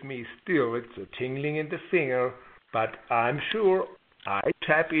subtle with me still. It's a tingling in the finger, but I'm sure I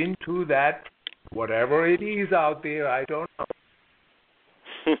tap into that, whatever it is out there, I don't know.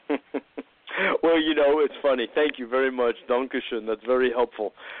 Well, it's funny. Thank you very much, Dankeschön. That's very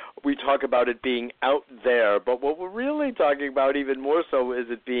helpful. We talk about it being out there, but what we're really talking about even more so is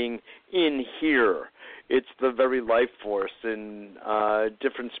it being in here. It's the very life force in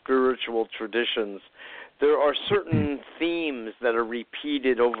different spiritual traditions. There are certain themes that are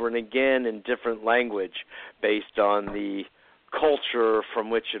repeated over and again in different language based on the culture from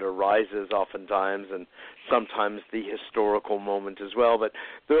which it arises oftentimes, and sometimes the historical moment as well. But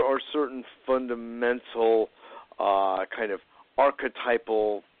there are certain fundamental kind of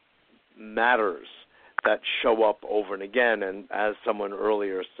archetypal matters that show up over and again. And as someone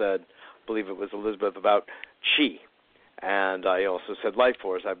earlier said, I believe it was Elizabeth, about qi. And I also said life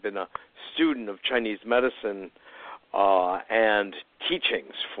force. I've been a student of Chinese medicine and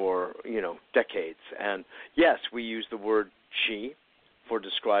teachings for, decades. And yes, we use the word qi for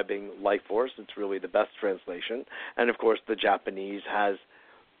describing life force. It's really the best translation. And, of course, the Japanese has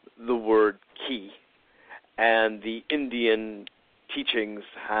the word ki. And the Indian teachings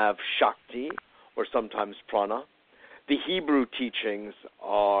have Shakti, or sometimes prana. The Hebrew teachings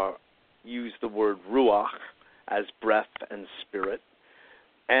use the word ruach as breath and spirit.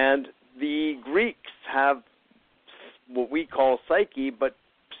 And the Greeks have what we call psyche, but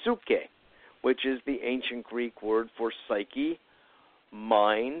psyche, which is the ancient Greek word for psyche,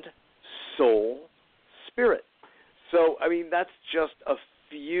 mind, soul, spirit. So, that's just a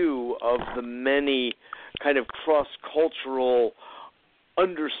few of the many kind of cross-cultural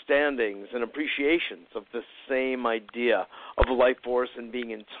understandings and appreciations of the same idea of a life force and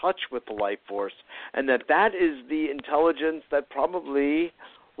being in touch with the life force, and that is the intelligence that probably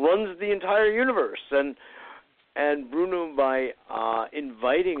runs the entire universe. And Bruno, by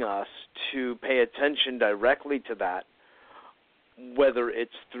inviting us to pay attention directly to that, whether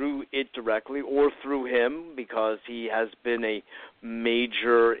it's through it directly or through him, because he has been a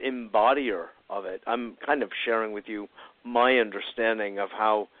major embodier of it. I'm kind of sharing with you my understanding of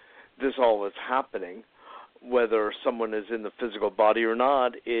how this all is happening. Whether someone is in the physical body or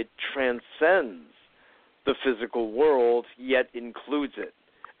not, it transcends the physical world, yet includes it,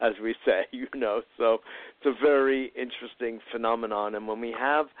 as we say, So it's a very interesting phenomenon. And when we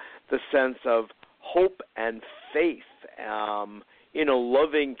have the sense of hope and faith in a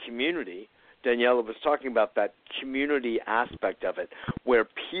loving community, Daniela was talking about that community aspect of it, where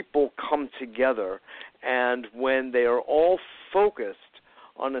people come together, and when they are all focused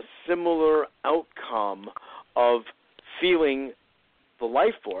on a similar outcome of feeling the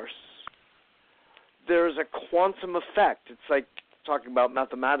life force, there's a quantum effect. It's like talking about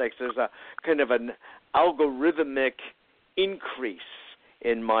mathematics. There's a kind of an algorithmic increase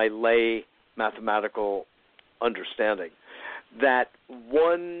in my lay mathematical understanding, that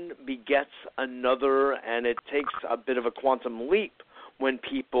one begets another, and it takes a bit of a quantum leap when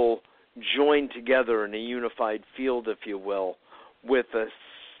people join together in a unified field, if you will, with a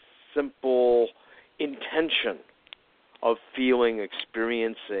simple intention of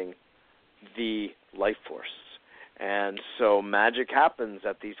experiencing the life force. And so magic happens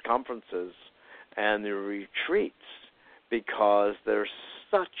at these conferences and the retreats because there's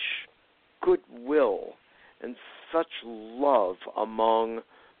such goodwill and such love among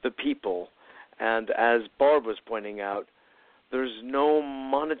the people. And as Barb was pointing out, there's no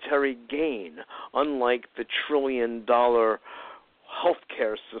monetary gain, unlike the $1 trillion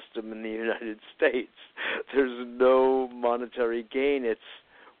healthcare system in the United States. There's no monetary gain.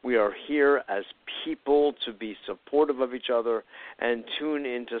 We are here as people to be supportive of each other and tune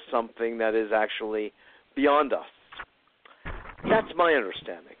into something that is actually beyond us. That's my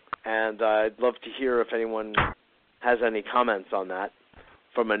understanding. And I'd love to hear if anyone has any comments on that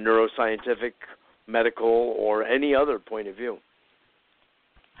from a neuroscientific, medical, or any other point of view.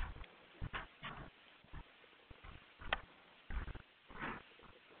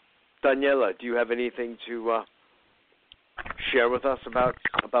 Daniela, do you have anything to share with us about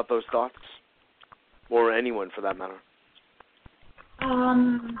those thoughts, or anyone for that matter?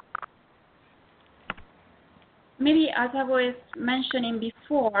 Maybe as I was mentioning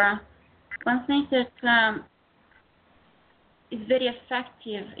before, one thing that is very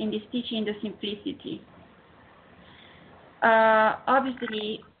effective in this teaching, the simplicity.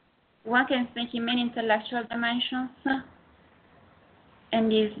 Obviously, one can think in many intellectual dimensions,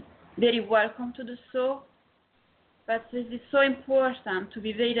 and is very welcome to do so, but it is so important to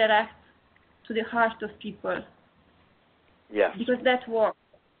be very direct, to the heart of people. Yes. Because that works.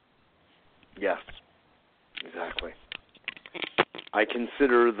 Yes. Exactly. I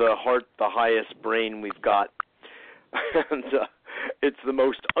consider the heart the highest brain we've got, and it's the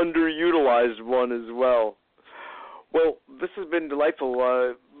most underutilized one as well. Well, this has been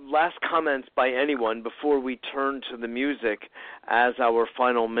delightful. Last comments by anyone before we turn to the music as our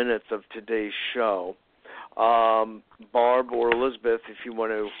final minutes of today's show. Barb or Elizabeth, if you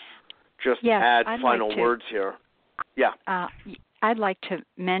want to just add final words here. Yeah. I'd like to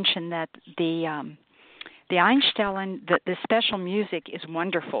mention that the Einstellen, the special music is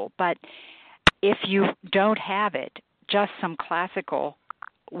wonderful, but if you don't have it, just some classical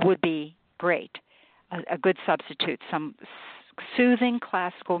would be great, a good substitute, some soothing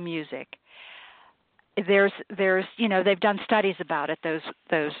classical music. There's they've done studies about it, those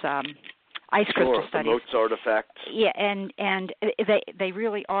ice crystal studies. The Mozart effect. Yeah, and they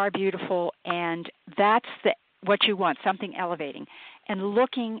really are beautiful, and that's what you want, something elevating. And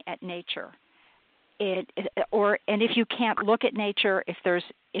looking at nature. And if you can't look at nature,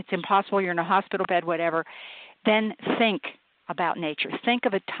 it's impossible, you're in a hospital bed, whatever, then think about nature. Think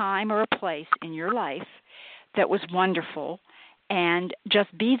of a time or a place in your life that was wonderful, and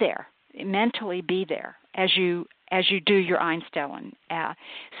just be there, mentally be there as you do your Einstellen.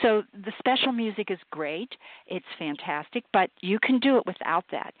 So the special music is great, it's fantastic, but you can do it without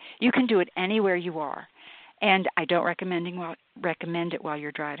that. You can do it anywhere you are, and I don't recommend it while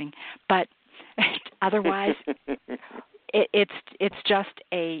you're driving, but otherwise, it's just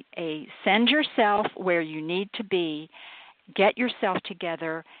a send yourself where you need to be, get yourself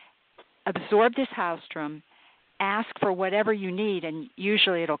together, absorb this Haustrom, ask for whatever you need, and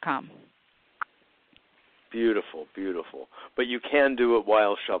usually it'll come. Beautiful, beautiful. But you can do it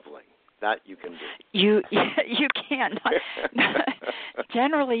while shoveling. That you can do. You can.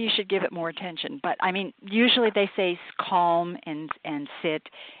 Generally, you should give it more attention. But, I mean, usually they say calm and sit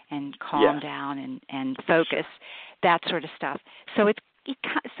and calm down and focus, that sort of stuff. So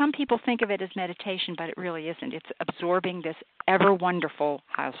some people think of it as meditation, but it really isn't. It's absorbing this ever-wonderful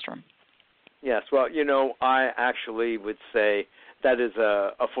Haustrom. Yes, well, I actually would say that is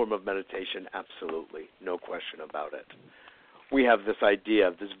a form of meditation, absolutely, no question about it. We have this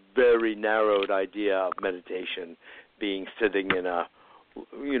idea, this very narrowed idea of meditation being sitting in a,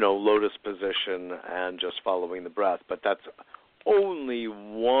 lotus position and just following the breath. But that's only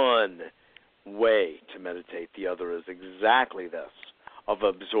one way to meditate. The other is exactly this, of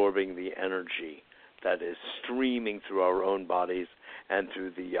absorbing the energy that is streaming through our own bodies and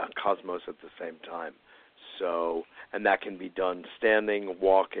through the cosmos at the same time. So, and that can be done standing,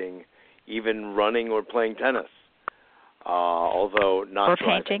 walking, even running or playing tennis. Although not or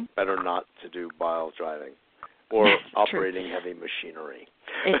driving, painting. Better not to do while driving, or operating heavy machinery.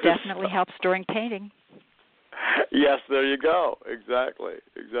 It definitely helps during painting. Yes, there you go. Exactly.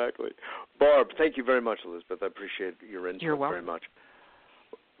 Barb, thank you very much, Elizabeth. I appreciate your input. You're welcome. Very much.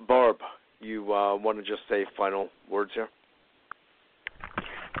 Barb, you want to just say final words here?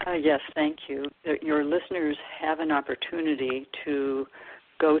 Yes, thank you. Your listeners have an opportunity to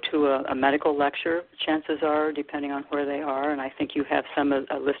go to a medical lecture, chances are, depending on where they are, and I think you have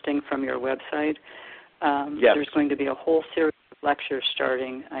a listing from your website. Yes. There's going to be a whole series of lectures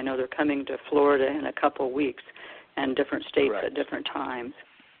starting. I know they're coming to Florida in a couple of weeks and different states Correct. at different times.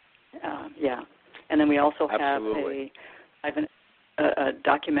 And then we also have a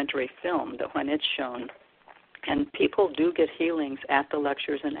documentary film that when it's shown, and people do get healings at the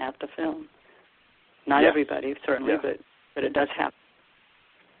lectures and at the film. Not everybody, certainly, but it does happen.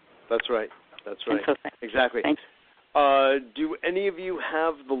 That's right. So Exactly. Thanks. Do any of you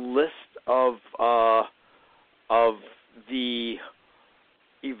have the list of the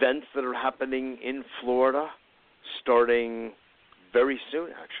events that are happening in Florida starting very soon,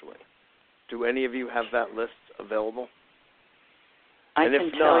 actually? Do any of you have that list available? I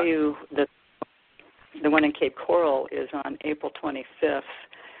can tell you that the one in Cape Coral is on April 25th.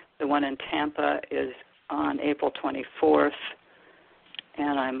 The one in Tampa is on April 24th.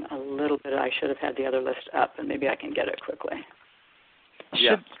 And I should have had the other list up, and maybe I can get it quickly.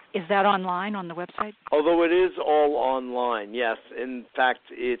 Yes. Is that online on the website? Although it is all online, yes. In fact,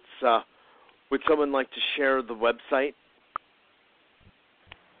 it's would someone like to share the website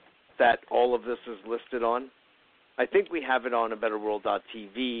that all of this is listed on? I think we have it on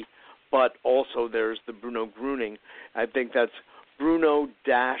abetterworld.tv, but also there's the Bruno Groening. I think that's Bruno-Groening,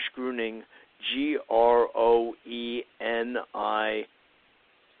 Groening,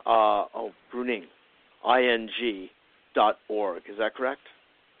 ing.org. Is that correct?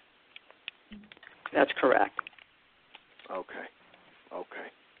 That's correct. Okay.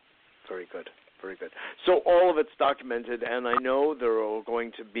 Very good. Very good. So all of it's documented, and I know there are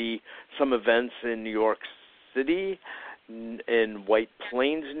going to be some events in New York City, in White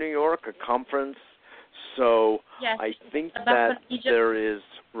Plains, New York, a conference. So yes, I think that there is,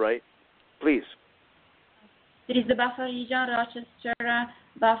 right? Please. There is the Buffalo region, Rochester,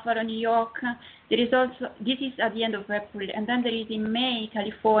 Buffalo, New York. There is also, this is at the end of April, and then there is in May,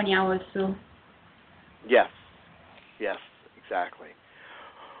 California also. Yes, exactly.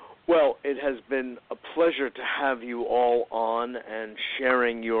 Well, it has been a pleasure to have you all on and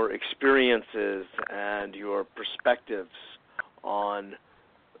sharing your experiences and your perspectives on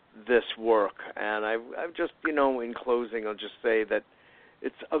this work. And I've just, in closing, I'll just say that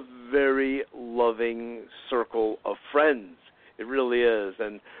it's a very loving circle of friends. It really is.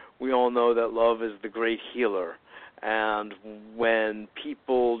 And we all know that love is the great healer. And when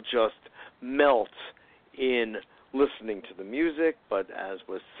people just melt in listening to the music, but as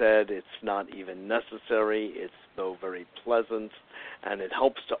was said, it's not even necessary. It's so very pleasant, and it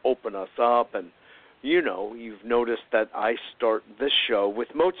helps to open us up. And, you've noticed that I start this show with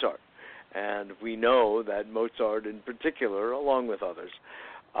Mozart. And we know that Mozart in particular, along with others,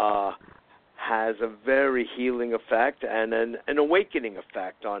 has a very healing effect and an awakening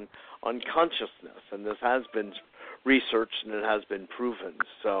effect on consciousness. And this has been researched and it has been proven.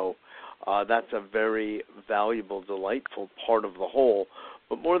 So that's a very valuable, delightful part of the whole.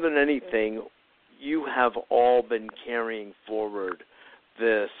 But more than anything, you have all been carrying forward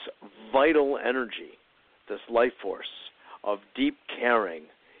this vital energy, this life force of deep caring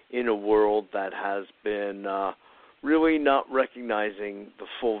in a world that has been really not recognizing the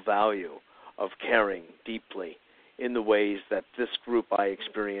full value of caring deeply in the ways that this group I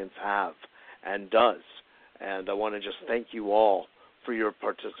experience have and does. And I want to just thank you all for your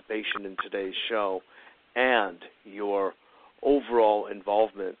participation in today's show and your overall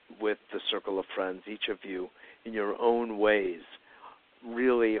involvement with the Circle of Friends. Each of you, in your own ways,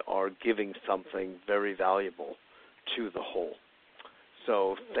 really are giving something very valuable to the whole.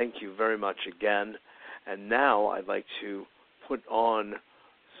 So thank you very much again. And now I'd like to put on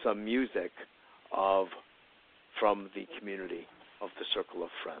some music from the community of the Circle of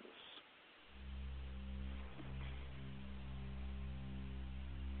Friends.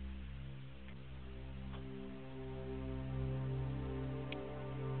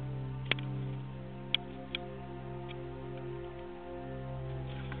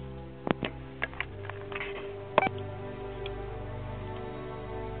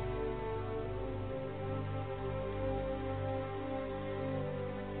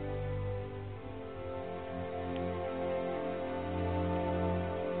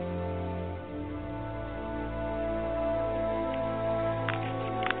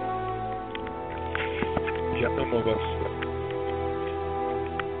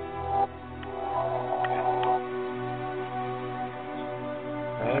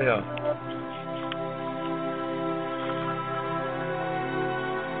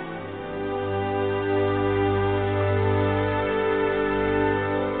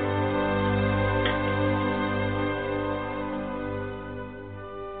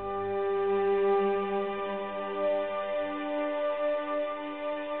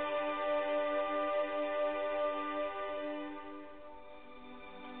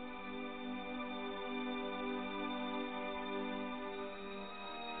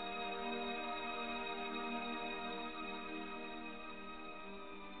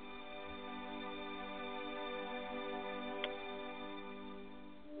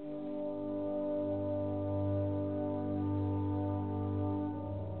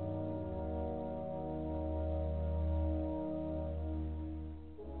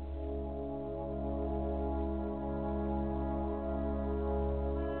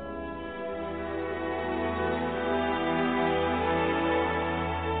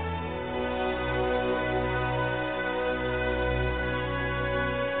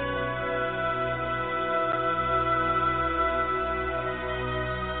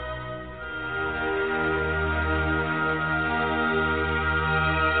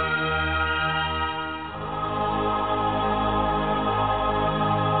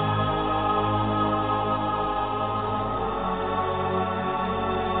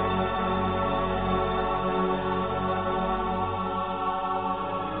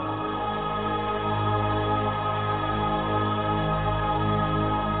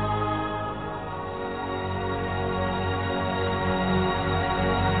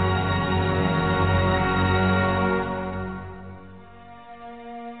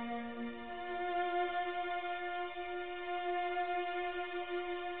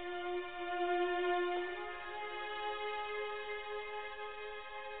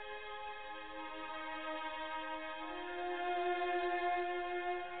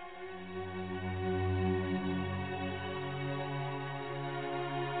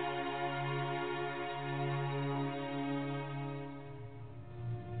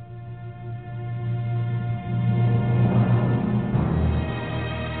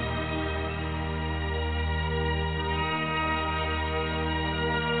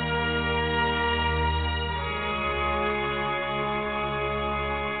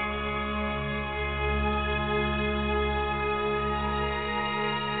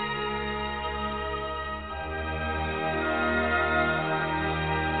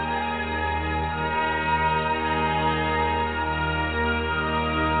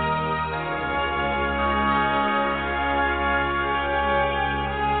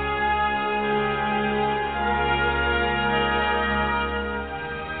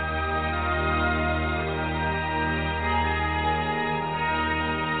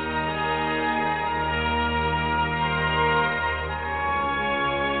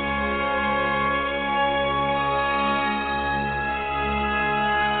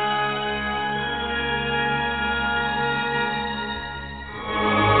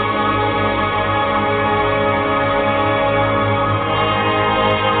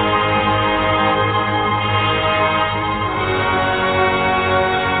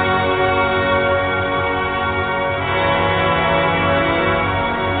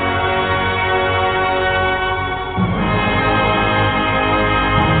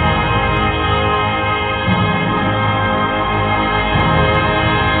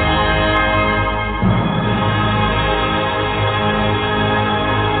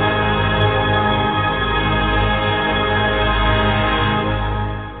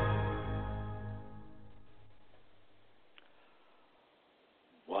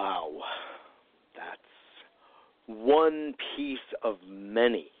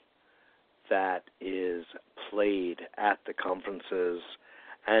 many that is played at the conferences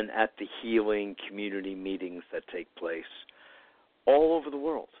and at the healing community meetings that take place all over the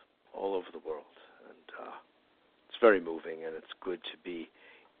world, And it's very moving, and it's good to be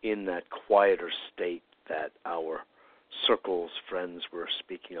in that quieter state that our circles, friends were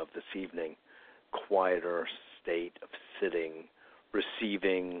speaking of this evening, quieter state of sitting,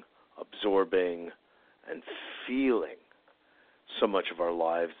 receiving, absorbing, and feeling. So much of our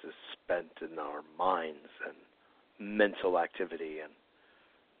lives is spent in our minds and mental activity, and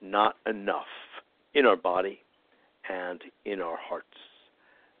not enough in our body and in our hearts.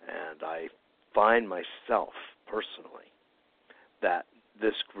 And I find myself personally that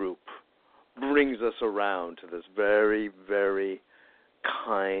this group brings us around to this very, very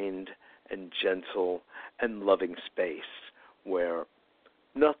kind and gentle and loving space where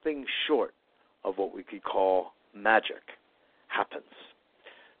nothing short of what we could call magic happens.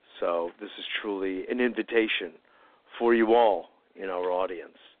 So this is truly an invitation for you all in our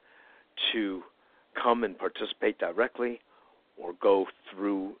audience to come and participate directly or go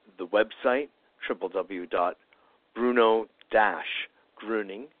through the website,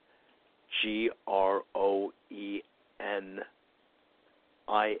 www.bruno-groening,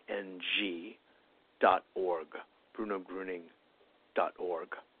 GROENING.org,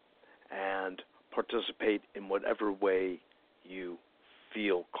 brunogroening.org, and participate in whatever way you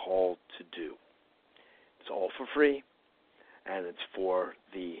feel called to do. It's all for free, and it's for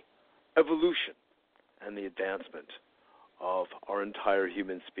the evolution and the advancement of our entire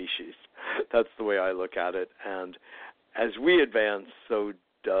human species. That's the way I look at it. And as we advance, so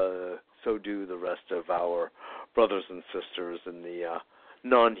do the rest of our brothers and sisters in the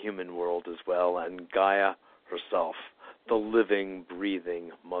non-human world as well, and Gaia herself, the living,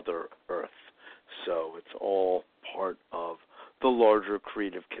 breathing Mother Earth. So it's all part of the larger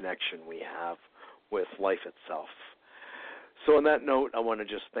creative connection we have with life itself. So on that note, I want to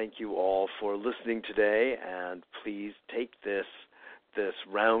just thank you all for listening today, and please take this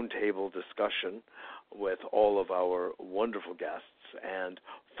roundtable discussion with all of our wonderful guests and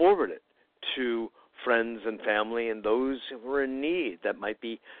forward it to friends and family and those who are in need, that might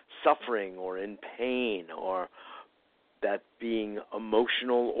be suffering or in pain, or that being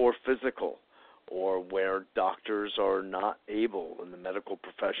emotional or physical, or where doctors are not able in the medical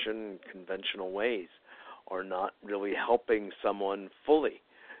profession in conventional ways, are not really helping someone fully.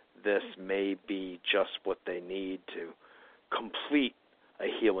 This may be just what they need to complete a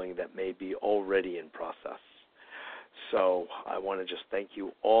healing that may be already in process. So I want to just thank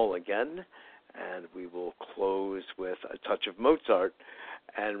you all again, and we will close with a touch of Mozart.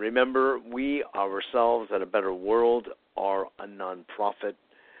 And remember, we ourselves at A Better World are a nonprofit,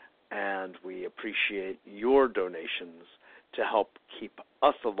 and we appreciate your donations to help keep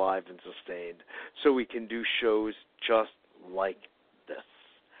us alive and sustained so we can do shows just like this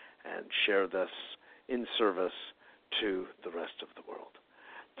and share this in service to the rest of the world.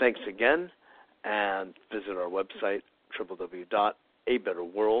 Thanks again, and visit our website,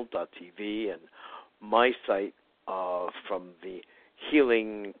 www.abetterworld.tv, and my site from the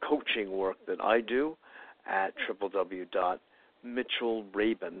healing coaching work that I do at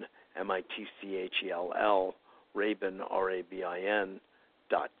www.mitchellrabin, MITCHELL, Rabin,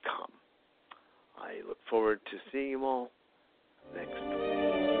 RABIN.com. I look forward to seeing you all next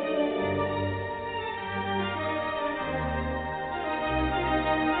week.